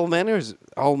 They have all manner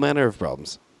of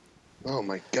problems. Oh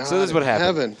my God! So this is what happened.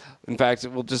 Heaven. In fact,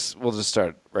 we'll just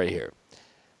start right here.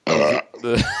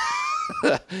 This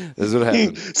is what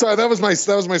happened. Sorry, that was my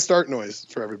start noise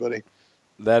for everybody.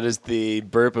 That is the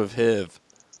burp of HIV.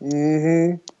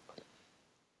 Mm-hmm.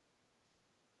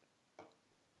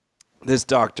 This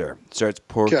doctor starts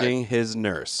porking his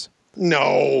nurse.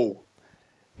 No.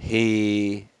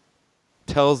 He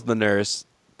tells the nurse,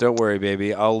 "Don't worry,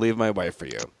 baby. I'll leave my wife for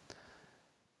you."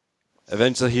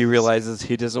 Eventually, he realizes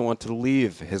he doesn't want to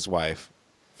leave his wife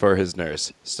for his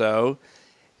nurse. So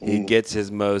he gets his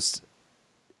most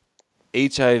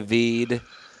HIV'd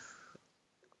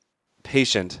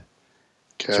patient,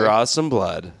 draws some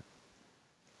blood,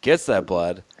 gets that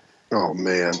blood. Oh,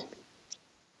 man.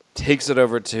 Takes it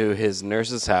over to his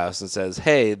nurse's house and says,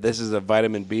 "Hey, this is a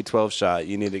vitamin B12 shot.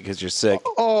 You need it because you're sick."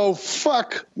 Oh,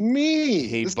 fuck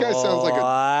me. This guy sounds like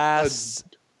blasts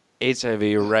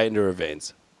HIV right into her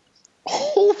veins.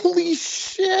 Holy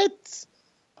shit.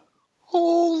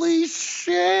 Holy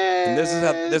shit. And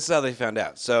this is how they found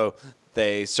out. So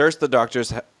they searched the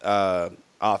doctor's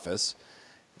office.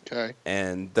 Okay.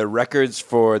 And the records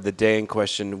for the day in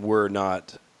question were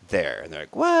not there. And they're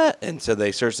like, "What?" And so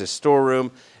they searched his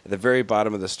storeroom. At the very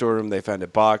bottom of the storeroom, they found a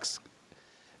box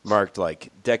marked like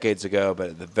decades ago.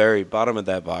 But at the very bottom of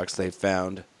that box, they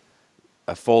found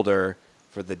a folder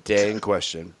for the day in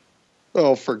question.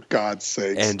 Oh, for God's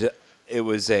sakes. And it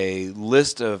was a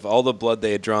list of all the blood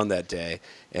they had drawn that day.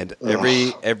 And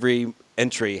every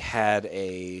entry had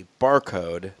a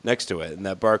barcode next to it. And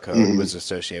that barcode was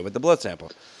associated with the blood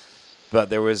sample. But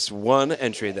there was one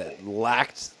entry that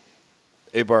lacked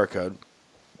a barcode.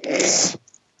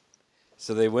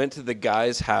 So they went to the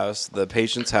guy's house, the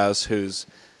patient's house, whose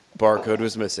barcode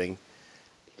was missing,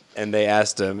 and they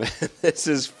asked him, this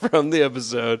is from the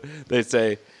episode, they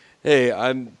say, "Hey,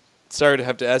 I'm sorry to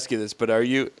have to ask you this, but are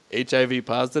you HIV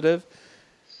positive?"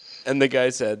 And the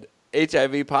guy said,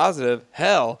 "HIV positive?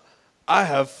 Hell, I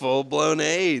have full-blown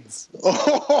AIDS."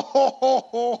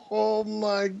 Oh,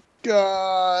 my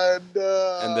God.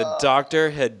 And the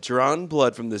doctor had drawn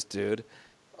blood from this dude,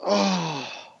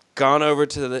 gone over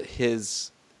to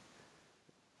his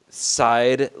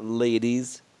side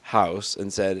lady's house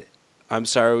and said, "I'm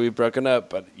sorry we've broken up,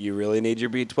 but you really need your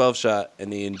B12 shot."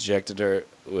 And he injected her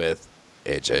with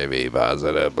HIV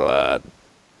positive blood.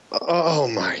 Oh,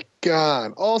 my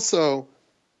God. Also,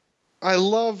 I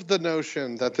love the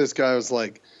notion that this guy was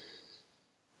like,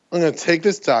 "I'm going to take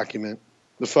this document,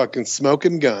 the fucking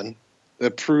smoking gun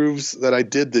that proves that I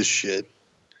did this shit.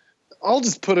 I'll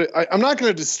just put it, I'm not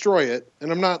going to destroy it.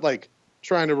 And I'm not like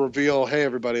trying to reveal, hey,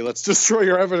 everybody, let's destroy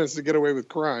your evidence to get away with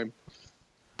crime.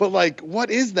 But like,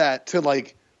 what is that to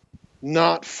like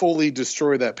not fully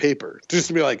destroy that paper? Just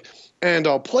to be like, and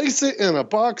I'll place it in a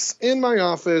box in my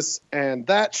office, and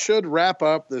that should wrap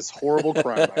up this horrible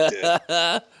crime I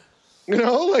did." You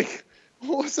know, like,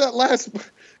 what's that last?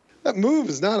 That move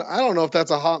is not. I don't know if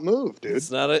that's a hot move, dude. It's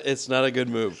not a good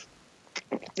move.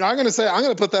 I'm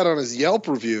gonna put that on his Yelp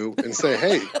review and say,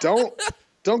 hey, don't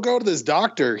go to this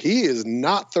doctor. He is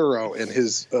not thorough in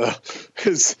his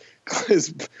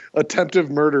attempted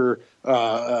murder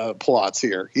plots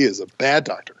here. He is a bad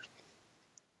doctor.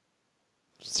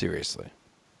 Seriously.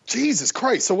 Jesus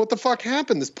Christ. So what the fuck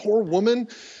happened? This poor woman,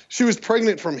 she was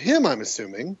pregnant from him, I'm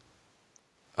assuming.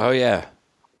 Oh, yeah.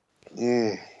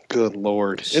 Good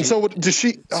Lord. And so what, does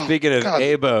she... Speaking of God.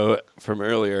 ABO from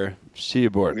earlier, she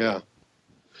aborted. Yeah.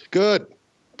 Good.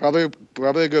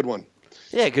 Probably a good one.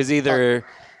 Yeah, because either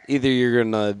you're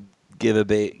going to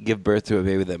give birth to a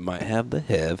baby that might have the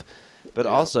HIV, but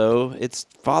also its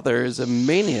father is a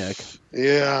maniac.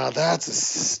 Yeah, that's a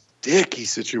sticky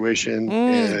situation,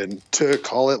 and to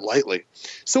call it lightly.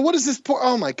 So what is this poor...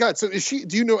 Oh, my God. So is she...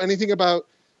 Do you know anything about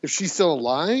if she's still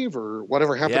alive or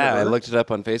whatever happened to her? Yeah, I looked it up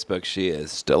on Facebook. She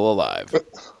is still alive.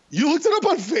 You looked it up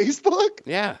on Facebook?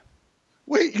 Yeah.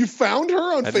 Wait, you found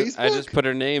her on Facebook? I just put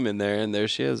her name in there, and there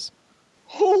she is.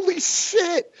 Holy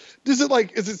shit! Is it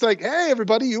like, hey,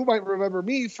 everybody, you might remember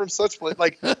me from such place.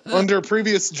 Like, under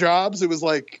previous jobs, it was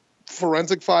like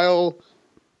forensic file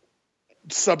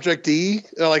subject D.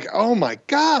 Like, oh my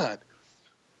God.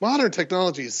 Modern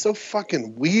technology is so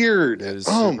fucking weird.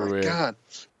 Oh my weird. God.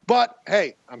 But,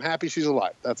 hey, I'm happy she's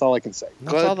alive. That's all I can say.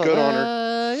 Good on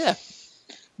her. Yeah.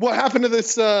 What happened to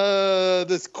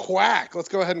this quack? Let's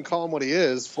go ahead and call him what he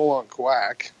is, full-on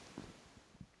quack.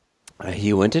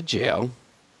 He went to jail.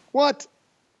 What?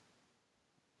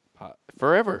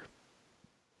 Forever.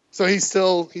 So he's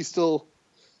still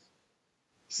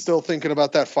thinking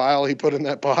about that file he put in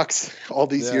that box all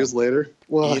these years later.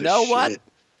 Well, you know what?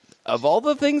 Of all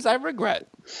the things I regret,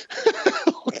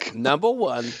 number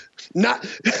one, not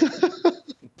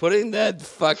putting that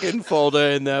fucking folder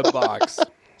in that box.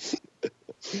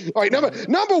 All right,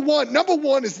 number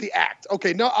one is the act.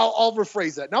 Okay, no, I'll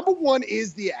rephrase that. Number one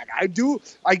is the act.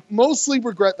 I mostly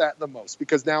regret that the most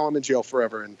because now I'm in jail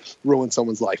forever and ruined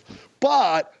someone's life.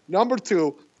 But number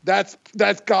two, that's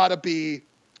gotta be.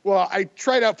 Well, I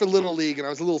tried out for Little League and I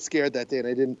was a little scared that day and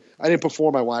I didn't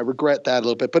perform my one. I regret that a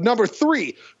little bit. But number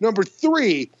three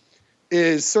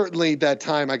is certainly that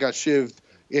time I got shivved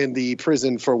in the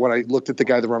prison for when I looked at the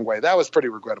guy the wrong way. That was pretty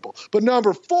regrettable. But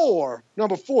number four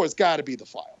has got to be the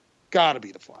file. Got to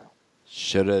be the file.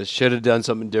 Should have done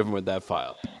something different with that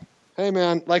file. Hey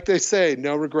man, like they say,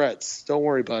 no regrets. Don't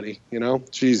worry, buddy. You know,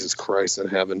 Jesus Christ in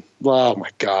heaven. Oh my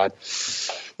God.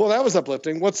 Well, that was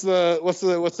uplifting. What's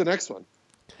the next one?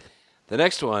 The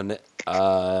next one.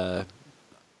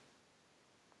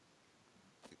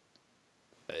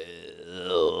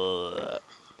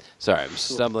 Sorry, I'm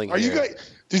stumbling. Are here. you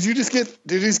guys? Did you just get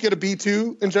a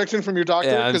B2 injection from your doctor?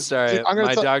 Yeah, I'm sorry.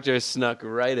 My doctor snuck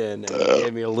right in and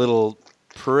gave me a little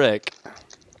prick.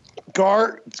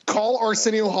 Gar, call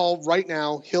Arsenio Hall right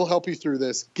now. He'll help you through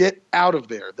this. Get out of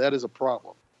there. That is a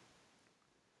problem.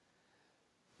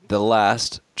 The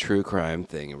last true crime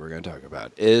thing we're going to talk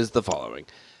about is the following.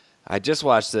 I just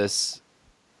watched this.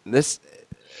 This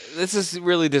is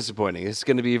really disappointing. It's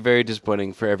going to be very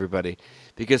disappointing for everybody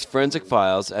because Forensic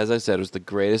Files, as I said, was the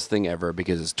greatest thing ever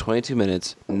because it's 22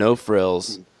 minutes, no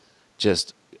frills,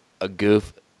 just a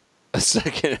goof. A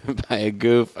second by a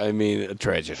goof, I mean a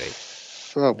tragedy.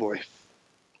 Oh, boy.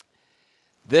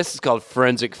 This is called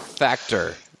Forensic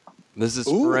Factor. This is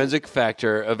Forensic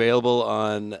Factor, available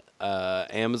on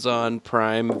Amazon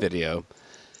Prime Video.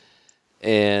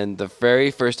 And the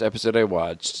very first episode I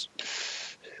watched...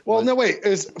 Well, no, wait.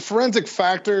 Is Forensic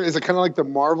Factor, is it kind of like the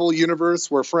Marvel universe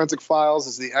where Forensic Files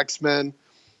is the X-Men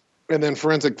and then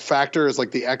Forensic Factor is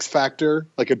like the X-Factor,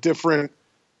 like a different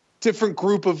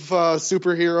group of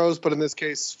superheroes, but in this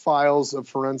case, Files of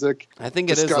Forensic? I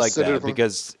think it is like that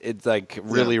because it like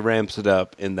really ramps it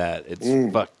up in that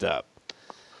it's fucked up.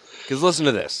 Because listen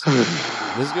to this.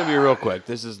 This is going to be real quick.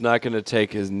 This is not going to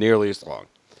take nearly as long.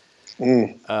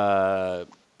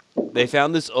 They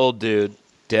found this old dude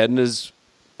dead in his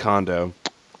condo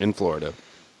in Florida,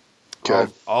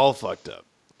 all fucked up,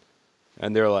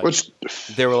 and they were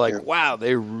like, wow,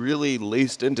 they really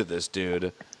laced into this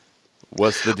dude.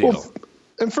 What's the deal? Well,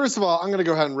 and first of all, I'm going to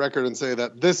go ahead and record and say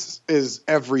that this is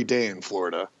every day in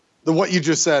Florida. What you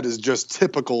just said is just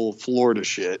typical Florida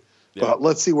shit. Yeah. But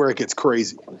let's see where it gets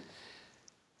crazy.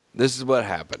 This is what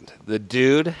happened. The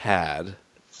dude had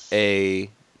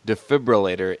a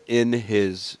defibrillator in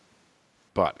his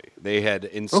body. They had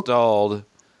installed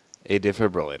a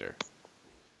defibrillator.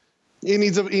 He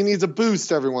needs a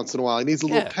boost every once in a while. He needs a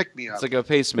little pick-me-up. It's like a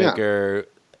pacemaker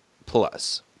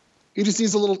plus. He just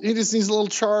needs a little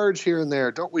charge here and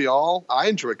there. Don't we all? I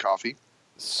enjoy coffee.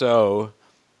 So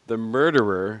the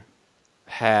murderer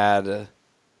had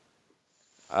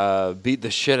beat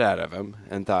the shit out of him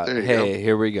and thought, hey,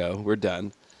 here we go. We're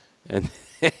done. And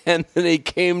then he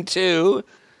came to,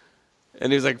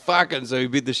 and he was like, fucking. So he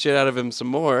beat the shit out of him some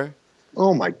more.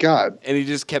 Oh, my God. And he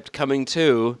just kept coming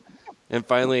to. And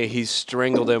finally, he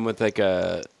strangled him with like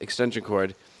a extension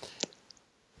cord.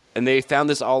 And they found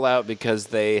this all out because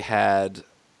they had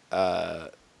gotten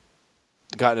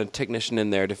a technician in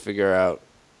there to figure out,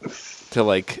 to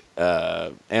like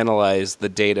analyze the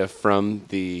data from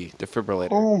the defibrillator.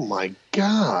 Oh, my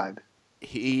God.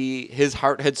 His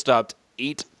heart had stopped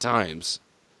 8 times.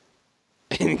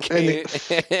 He was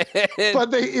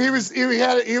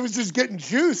just getting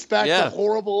juiced back to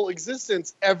horrible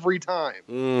existence every time.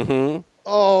 Mm-hmm.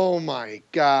 Oh my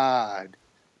God.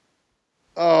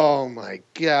 Oh my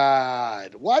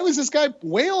God. Why was this guy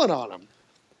wailing on him?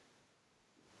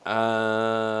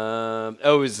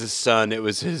 It was his son. It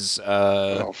was his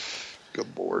good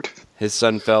Lord. His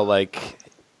son felt like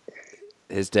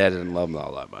his dad didn't love him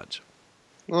all that much.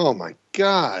 Oh my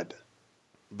God.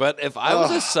 But if I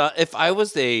was a son, if I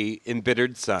was a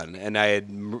embittered son and I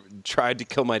had tried to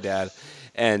kill my dad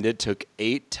and it took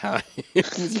 8 times,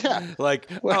 I've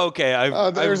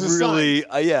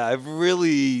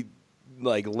really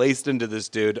like laced into this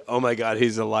dude. Oh my God,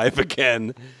 he's alive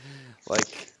again.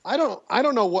 Like, I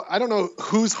don't know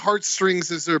whose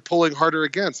heartstrings is they're pulling harder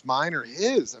against, mine or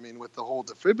his. I mean, with the whole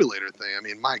defibrillator thing. I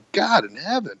mean, my God in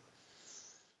heaven.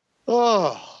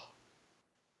 Oh.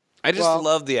 I just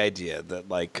love the idea that,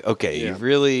 like, okay, you've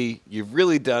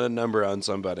really done a number on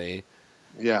somebody.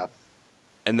 Yeah.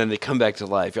 And then they come back to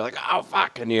life. You're like, oh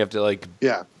fuck, and you have to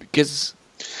because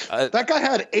that guy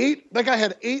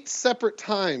had 8 separate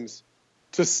times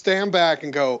to stand back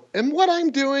and go, and what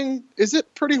I'm doing, is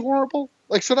it pretty horrible?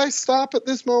 Like, should I stop at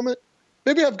this moment?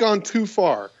 Maybe I've gone too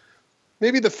far.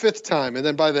 Maybe the 5th time, and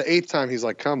then by the 8th time, he's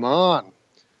like, come on.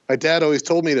 My dad always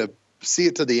told me to see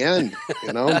it to the end.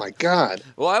 My God.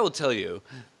 Well, I will tell you,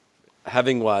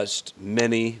 having watched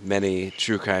many, many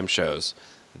true crime shows,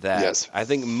 that I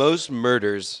think most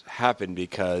murders happen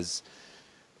because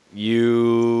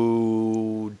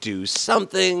you do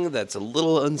something that's a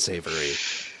little unsavory.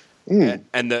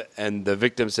 And the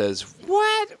victim says,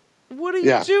 what are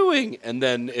you doing? And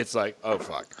then it's like, oh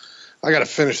fuck, I gotta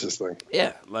finish this thing.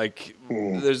 Yeah, like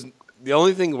there's the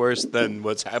only thing worse than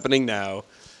what's happening now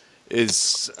is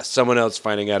someone else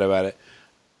finding out about it.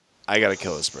 I gotta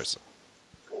kill this person.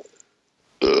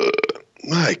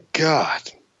 My God.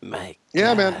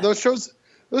 Yeah, man, those shows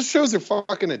are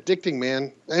fucking addicting,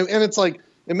 man. And it's like,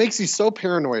 it makes you so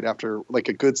paranoid after like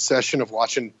a good session of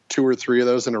watching 2 or 3 of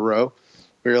those in a row.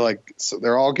 Where you're like, so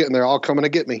they're all coming to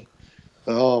get me.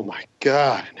 Oh my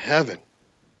God in heaven.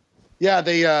 Yeah,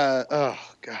 oh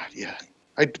God, yeah.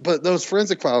 But those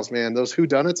forensic files, man, those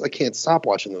whodunits, I can't stop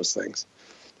watching those things.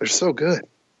 They're so good.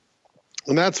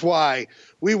 And that's why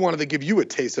we wanted to give you a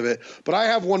taste of it. But I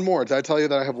have one more. Did I tell you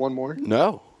that I have one more?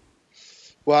 No.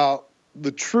 Well,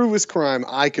 the truest crime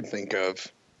I could think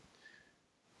of,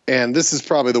 and this is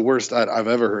probably the worst I've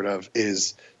ever heard of,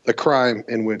 is the crime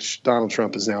in which Donald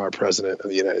Trump is now our president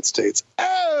of the United States.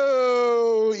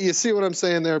 Oh, you see what I'm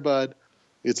saying there, bud?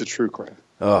 It's a true crime.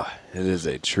 Oh, it is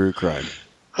a true crime.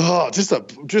 Oh, just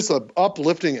a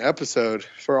uplifting episode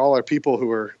for all our people who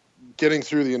are getting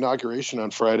through the inauguration on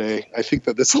Friday. I think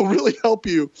that this will really help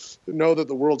you know that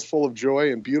the world's full of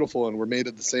joy and beautiful, and we're made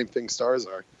of the same thing stars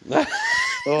are.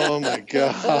 Oh my God.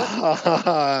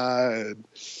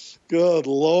 Good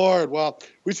Lord. Well,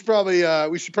 we should probably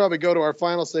go to our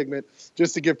final segment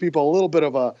just to give people a little bit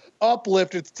of a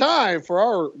uplift. It's time for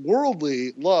our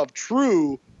worldly love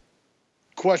true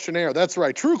questionnaire. That's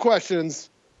right. True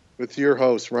questions with your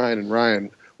hosts, Ryan and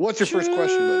Ryan. What's your first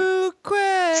question, buddy?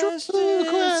 True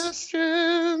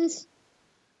questions.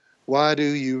 Why do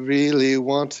you really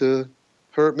want to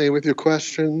hurt me with your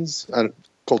questions?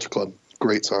 Culture Club.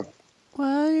 Great song.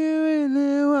 Why you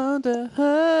really want to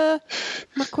hurt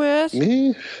my question?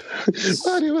 Me?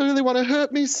 Why do you really want to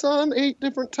hurt me, son? 8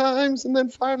 different times and then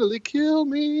finally kill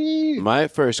me? My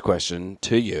first question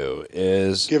to you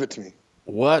is... Give it to me.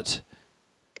 What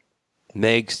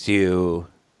makes you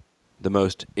the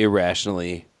most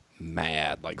irrationally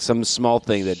mad? Like some small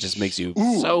thing that just makes you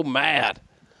so mad.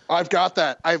 I've got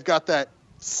that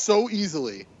so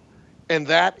easily. And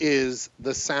that is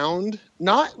the sound,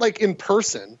 not like in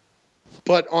person,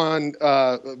 but on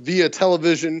via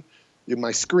television,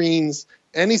 my screens,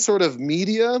 any sort of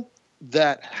media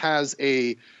that has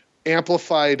a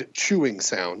amplified chewing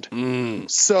sound.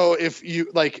 So if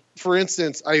you, like, for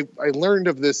instance, I learned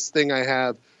of this thing I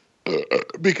have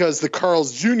because the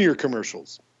Carl's Jr.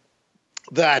 commercials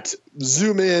that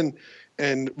zoom in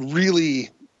and really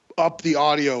up the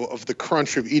audio of the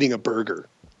crunch of eating a burger.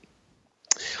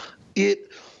 It's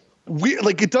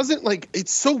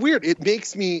so weird. It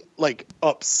makes me like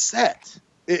upset.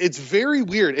 It's very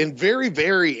weird and very,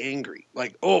 very angry.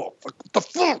 Like, oh, what the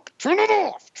fuck? Turn it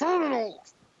off.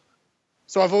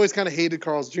 So I've always kind of hated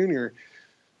Carl's Jr.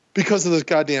 because of those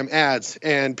goddamn ads.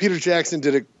 And Peter Jackson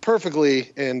did it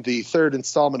perfectly in the 3rd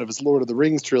installment of his Lord of the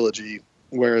Rings trilogy,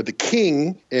 where the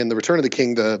king in the Return of the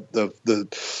King,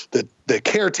 the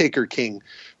caretaker king,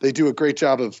 they do a great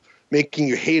job of making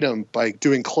you hate him by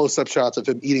doing close-up shots of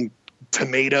him eating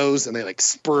tomatoes and they like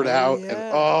spurt out.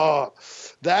 Yeah. And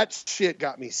that shit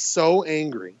got me so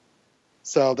angry.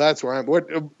 So that's where I'm.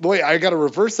 Boy, I got to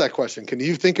reverse that question. Can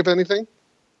you think of anything?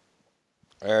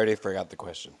 I already forgot the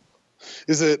question.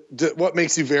 Is it what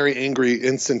makes you very angry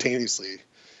instantaneously?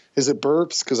 Is it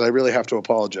burps? Because I really have to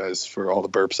apologize for all the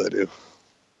burps I do.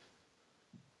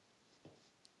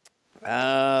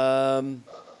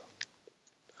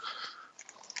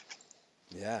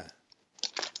 Yeah.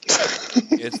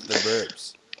 It's the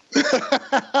burps.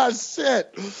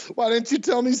 Shit. Why didn't you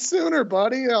tell me sooner,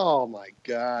 buddy? Oh, my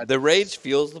God. The rage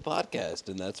fuels the podcast,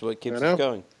 and that's what keeps us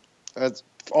going. That's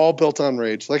all built on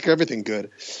rage, like everything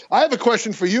good. I have a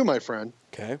question for you, my friend.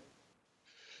 Okay.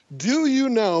 Do you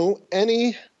know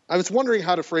any I was wondering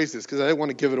how to phrase this because I didn't want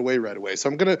to give it away right away. So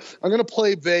I'm gonna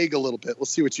play vague a little bit. Let's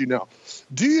see what you know.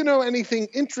 Do you know anything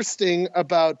interesting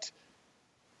about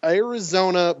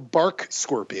Arizona bark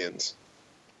scorpions?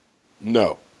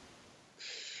 No.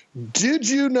 Did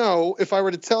you know, if I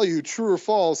were to tell you true or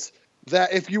false,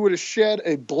 that if you were to shed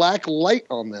a black light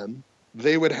on them,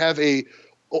 they would have a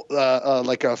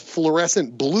like a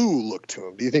fluorescent blue look to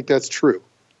them? Do you think that's true?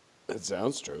 It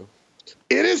sounds true.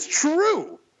 It is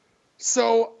true.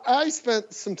 So I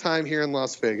spent some time here in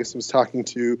Las Vegas. I was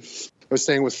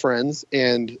staying with friends,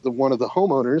 and one of the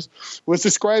homeowners was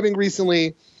describing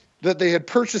recently that they had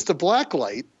purchased a black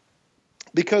light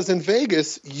because in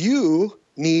Vegas, you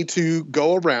need to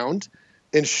go around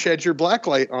and shed your black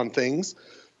light on things.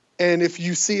 And if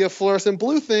you see a fluorescent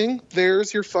blue thing,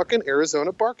 there's your fucking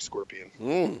Arizona bark scorpion.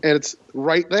 And it's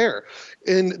right there.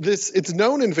 And it's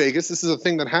known in Vegas. This is a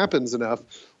thing that happens enough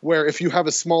where if you have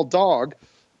a small dog,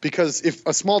 because if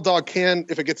a small dog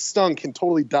if it gets stung, can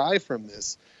totally die from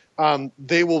this,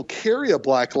 they will carry a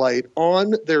black light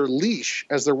on their leash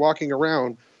as they're walking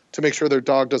around to make sure their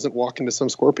dog doesn't walk into some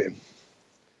scorpion.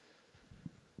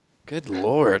 Good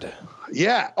Lord.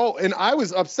 Yeah. Oh, and I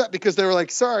was upset because they were like,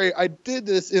 sorry, I did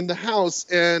this in the house,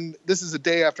 and this is a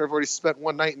day after I've already spent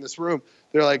one night in this room.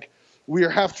 They're like, we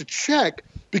have to check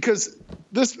because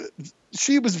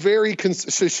she was very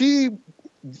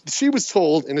she was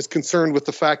told and is concerned with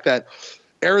the fact that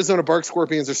Arizona bark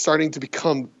scorpions are starting to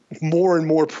become more and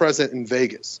more present in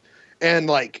Vegas, and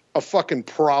like a fucking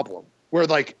problem where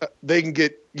like you can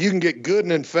get good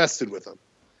and infested with them.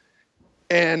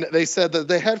 And they said that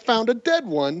they had found a dead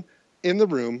one in the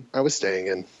room I was staying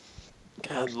in.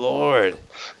 God Lord.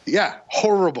 Yeah,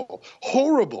 horrible.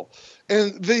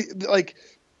 And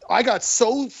I got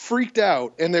so freaked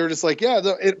out, and they were just like, yeah,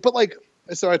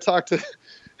 so I talked to.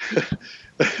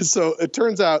 So it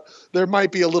turns out there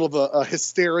might be a little of a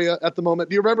hysteria at the moment.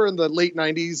 Do you remember in the late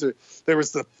 90s, there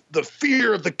was the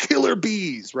fear of the killer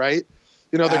bees, right?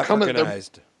 You know, they're coming.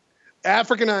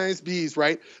 Africanized bees,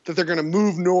 right? That they're going to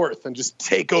move north and just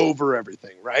take over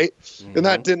everything, right? Mm-hmm. And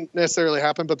that didn't necessarily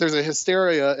happen, but there's a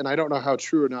hysteria, and I don't know how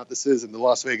true or not this is in the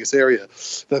Las Vegas area,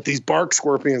 that these bark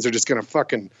scorpions are just going to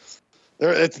fucking.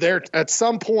 At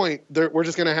some point, we're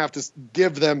just going to have to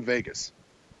give them Vegas.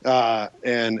 It'll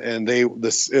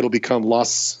become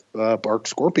Las Bark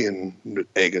Scorpion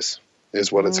Vegas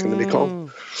is what it's going to be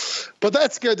called. But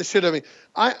that scared the shit out of me.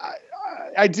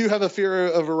 I do have a fear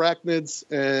of arachnids,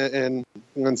 and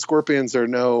when scorpions are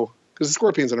because the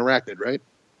scorpion's an arachnid, right?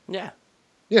 Yeah.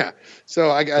 Yeah.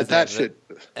 So I got that shit.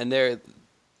 And they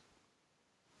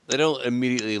don't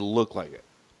immediately look like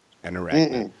an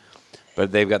arachnid.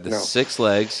 But they've got the 6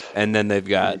 legs, and then they've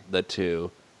got the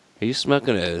 2. Are you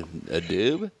smoking a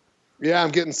doob? Yeah,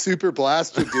 I'm getting super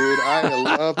blasted, dude. I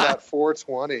love that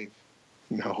 420.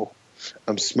 No,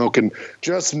 I'm smoking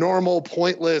just normal,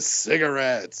 pointless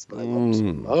cigarettes. But I love so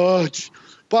much.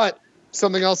 But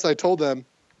something else I told them,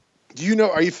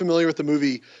 are you familiar with the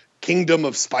movie Kingdom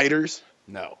of Spiders?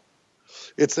 No.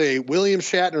 It's a William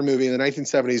Shatner movie in the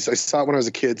 1970s. I saw it when I was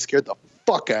a kid. Scared the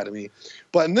fuck out of me.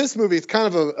 But in this movie, it's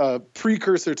kind of a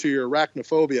precursor to your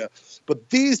arachnophobia. But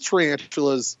these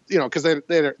tarantulas, because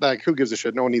they're like, who gives a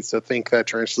shit? No one needs to think that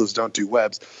tarantulas don't do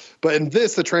webs. But in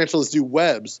this, the tarantulas do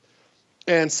webs.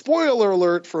 And spoiler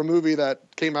alert for a movie that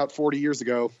came out 40 years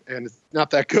ago, and it's not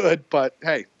that good, but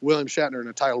hey, William Shatner in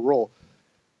a title role.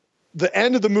 The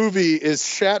end of the movie is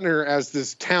Shatner as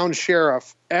this town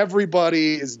sheriff.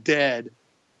 Everybody is dead.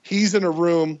 He's in a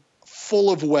room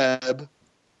full of web.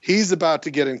 He's about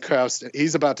to get cuffs.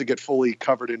 He's about to get fully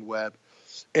covered in web.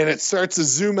 And it starts to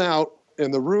zoom out,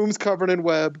 and the room's covered in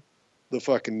web. The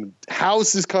fucking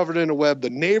house is covered in a web. The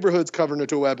neighborhood's covered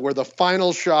into a web, where the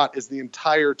final shot is the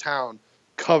entire town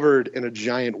covered in a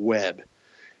giant web.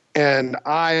 And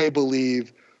I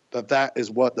believe that is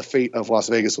what the fate of Las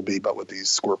Vegas will be, but with these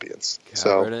scorpions.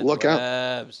 So look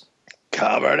out.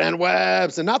 Covered in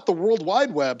webs. And not the World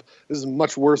Wide Web. This is a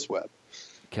much worse web.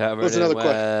 Covered in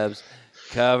webs.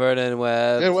 Covered in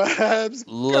webs. And webs.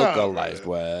 Localized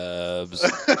webs.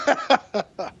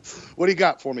 What do you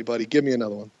got for me, buddy? Give me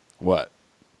another one. What?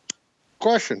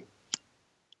 Question.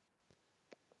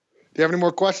 Do you have any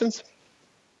more questions?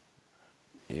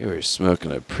 You were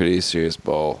smoking a pretty serious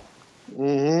bowl.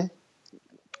 Mm-hmm.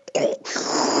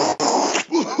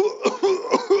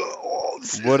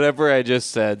 Whatever I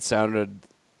just said sounded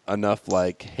enough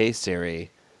like, hey,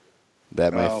 Siri,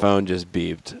 that my phone just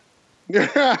beeped.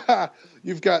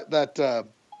 You've got that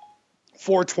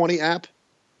 420 app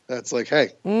that's like, hey,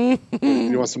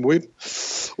 you want some weed?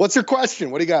 What's your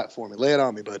question? What do you got for me? Lay it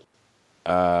on me, bud.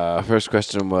 First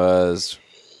question was,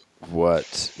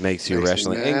 what makes you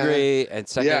irrationally angry, and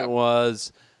second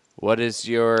was what is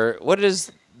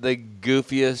the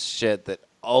goofiest shit that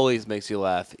always makes you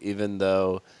laugh, even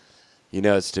though you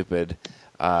know it's stupid.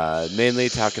 Mainly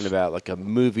talking about like a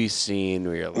movie scene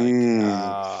where you're like,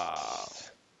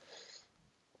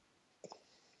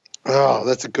 oh,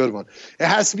 that's a good one. It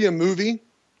has to be a movie.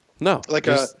 No, like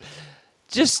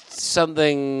just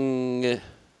something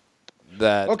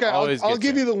that. Okay, I'll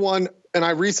give you the one. And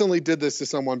I recently did this to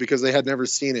someone because they had never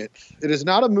seen it. It is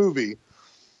not a movie,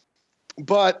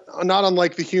 but not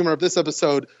unlike the humor of this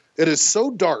episode, it is so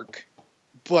dark,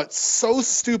 but so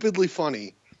stupidly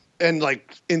funny and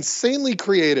like insanely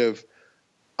creative,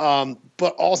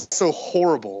 but also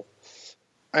horrible.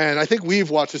 And I think we've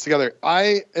watched this together.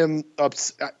 I am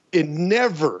upset. It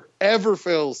never, ever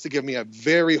fails to give me a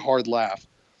very hard laugh.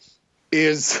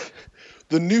 Is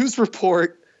the news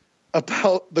report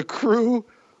about the crew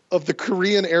of the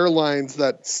Korean Airlines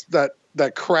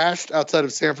that crashed outside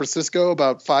of San Francisco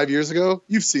about 5 years ago.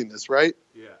 You've seen this, right?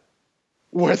 Yeah.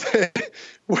 Where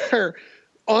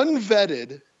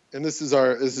unvetted, and this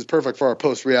is perfect for our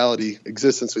post-reality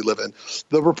existence we live in.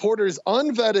 The reporters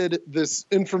unvetted this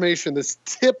information, this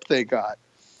tip they got,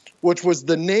 which was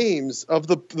the names of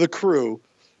the crew,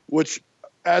 which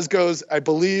as goes, I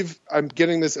believe I'm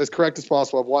getting this as correct as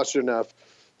possible. I've watched it enough.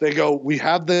 They go, we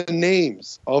have the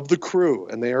names of the crew,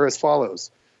 and they are as follows.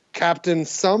 Captain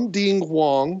Sum Ding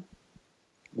Wong,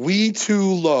 Wee Tu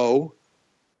Lo,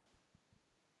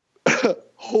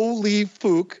 Ho Lee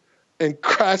Fook, and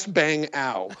Crash Bang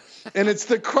Ow. And it's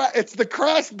the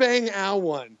Crash Bang Ow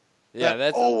one. Yeah,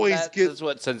 that's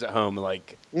what sends it home.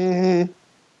 Like, It's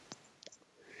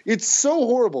so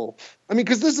horrible. I mean,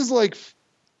 because this is like,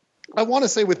 I want to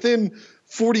say within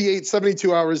 48,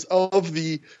 72 hours of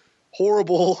the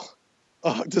horrible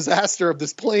disaster of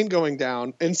this plane going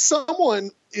down, and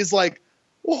someone is like,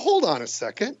 well, hold on a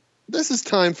second, this is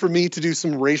time for me to do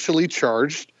some racially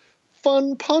charged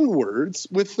fun pun words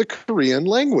with the Korean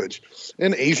language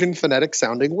and Asian phonetic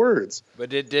sounding words.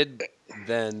 But it did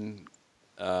then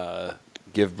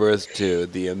give birth to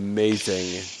the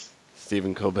amazing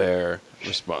Stephen Colbert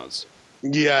response.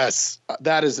 Yes,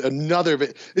 that is another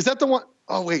bit. Is that the one?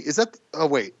 Is that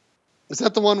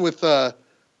the one with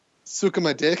Suka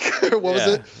My Dick? What was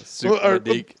it?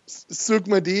 Suk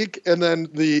My Dick, and then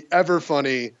the ever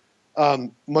funny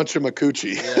Muncha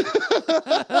Makuchi. Yeah.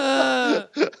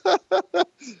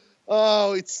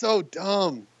 Oh, it's so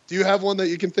dumb. Do you have one that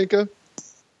you can think of?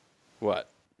 What?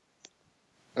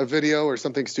 A video or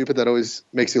something stupid that always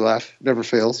makes you laugh, never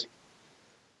fails.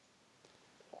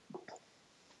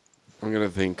 I'm going to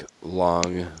think long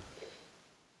and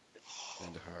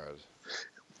hard.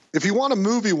 If you want a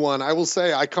movie one, I will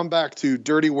say I come back to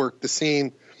Dirty Work, the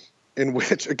scene in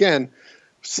which, again,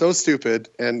 so stupid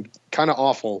and kind of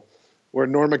awful, where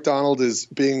Norm Macdonald is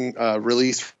being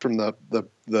released from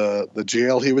the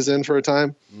jail he was in for a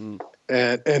time.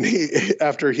 And he,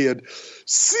 after he had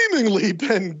seemingly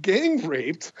been gang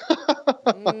raped,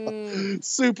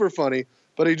 super funny,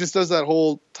 but he just does that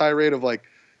whole tirade of like,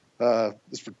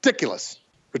 it's ridiculous.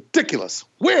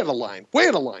 Where the line?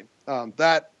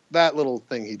 That little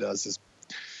thing he does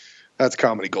that's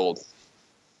comedy gold.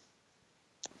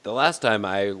 The last time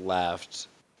I laughed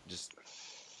just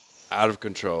out of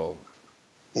control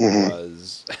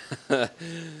was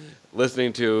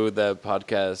listening to the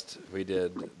podcast we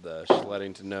did, the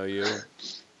Sledding to Know You,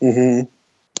 and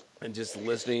just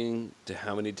listening to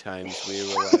how many times we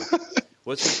were like,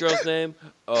 what's this girl's name?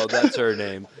 Oh, that's her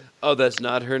name. Oh, that's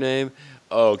not her name?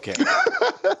 Okay.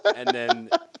 And then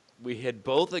we had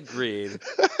both agreed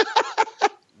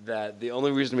that the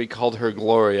only reason we called her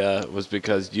Gloria was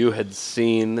because you had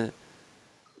seen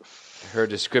her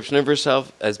description of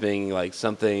herself as being like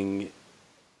something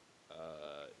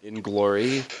in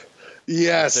glory.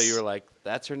 Yes. And so you were like,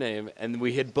 that's her name. And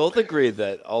we had both agreed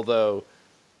that although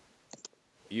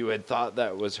you had thought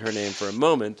that was her name for a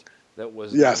moment, that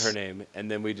was not her name.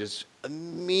 And then we just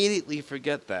immediately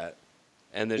forget that.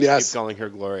 And then keep calling her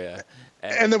Gloria.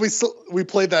 And then we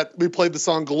played the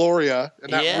song Gloria,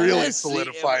 and that really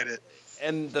solidified it.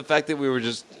 And the fact that we were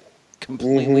just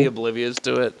completely oblivious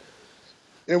to it.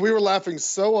 And we were laughing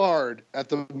so hard at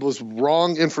the most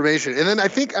wrong information. And then I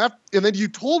think and then you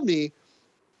told me,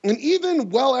 and even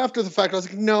well after the fact, I was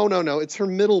like, no, it's her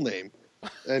middle name.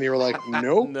 And you were like,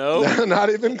 nope,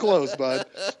 not even close, bud.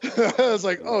 I was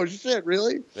like, oh shit,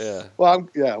 really? Yeah. Well,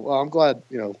 I'm glad,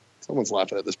 someone's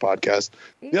laughing at this podcast.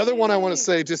 The other one I want to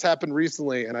say just happened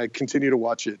recently, and I continue to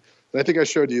watch it. And I think I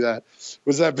showed you that.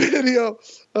 Was that video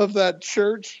of that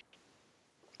church?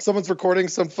 Someone's recording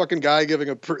some fucking guy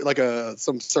giving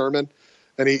some sermon,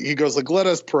 and he goes like, "Let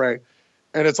us pray,"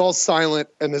 and it's all silent,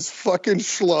 and this fucking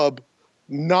schlub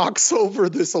knocks over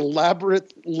this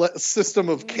elaborate system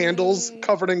of candles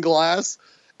covered in glass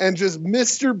and just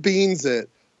Mr. Beans it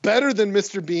better than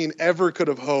Mr. Bean ever could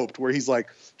have hoped, where he's like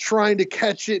trying to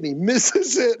catch it and he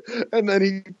misses it, and then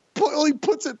he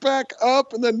puts it back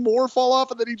up, and then more fall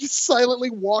off, and then he just silently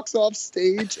walks off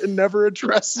stage and never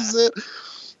addresses it.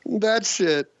 That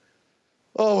shit.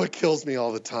 Oh, it kills me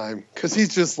all the time because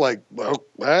he's just like, well,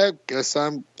 I guess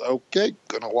I'm okay,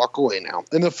 gonna walk away now.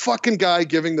 And the fucking guy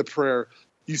giving the prayer,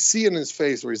 you see in his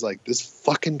face where he's like, this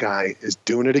fucking guy is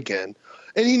doing it again.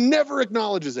 And he never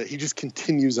acknowledges it. He just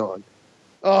continues on.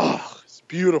 Oh, it's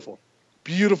beautiful.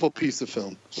 Beautiful piece of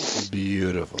film.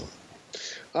 Beautiful.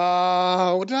 Did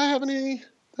I have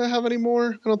any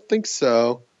more? I don't think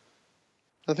so.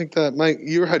 I think that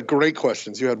you had great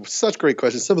questions. You had such great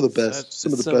questions. Some of the best.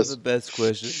 Some of the best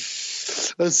questions.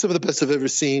 Some of the best I've ever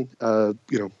seen. Meryl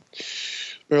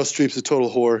Streep's a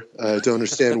total whore. I don't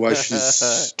understand why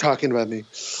she's talking about me.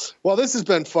 Well, this has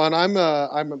been fun.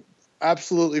 I'm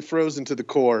absolutely frozen to the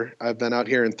core. I've been out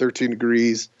here in 13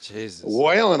 degrees, Jesus,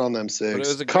 wailing on them cigs. But it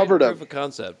was a covered great up. proof of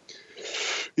concept.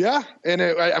 Yeah, and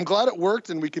I'm glad it worked,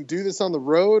 and we can do this on the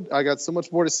road. I got so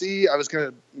much more to see. I was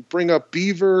going to bring up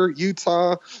Beaver,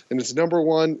 Utah, and it's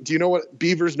 #1. Do you know what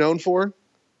Beaver's known for?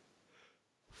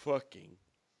 Fucking.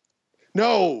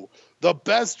 No, the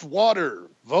best water.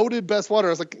 Voted best water.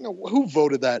 I was like, no, who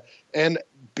voted that? And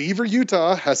Beaver,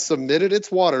 Utah has submitted its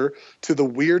water to the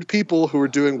weird people who are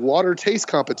doing water taste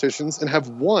competitions and have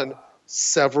won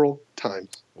several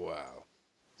times. Wow.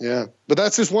 Yeah, but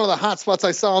that's just one of the hot spots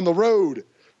I saw on the road.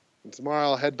 And tomorrow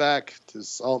I'll head back to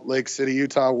Salt Lake City,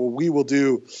 Utah, where we will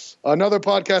do another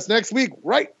podcast next week,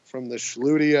 right from the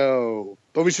Schludio.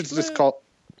 But we should just call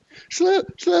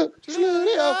Schludio.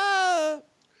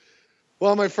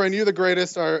 Well, my friend, you're the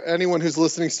greatest. Anyone who's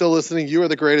listening, still listening, you are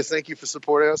the greatest. Thank you for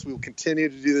supporting us. We will continue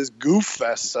to do this goof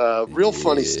fest, real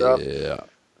funny stuff. Yeah.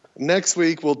 Next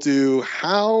week we'll do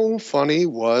how funny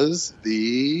was the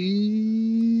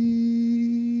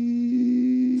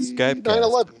Skype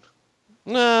 9/11.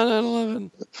 No,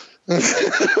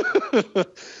 9/11.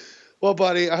 Well,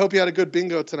 buddy, I hope you had a good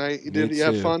bingo tonight. You did? You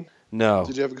have fun? No.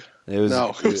 Did you have? It was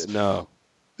no.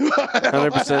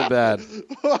 100% bad.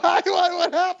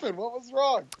 What happened? What was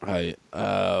wrong?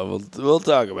 We'll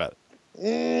talk about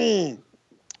it.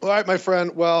 All right, my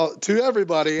friend. Well, to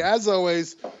everybody, as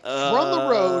always, from the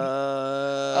road.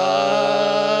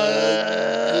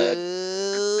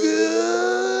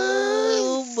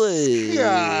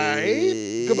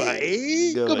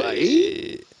 Goodbye.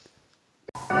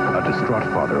 A distraught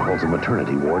father holds a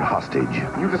maternity ward hostage.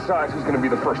 You decide who's going to be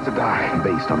the first to die.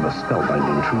 Based on the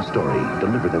spellbinding true story,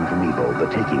 Deliver Them from Evil, The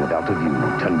Taking of Alta View,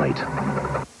 tonight.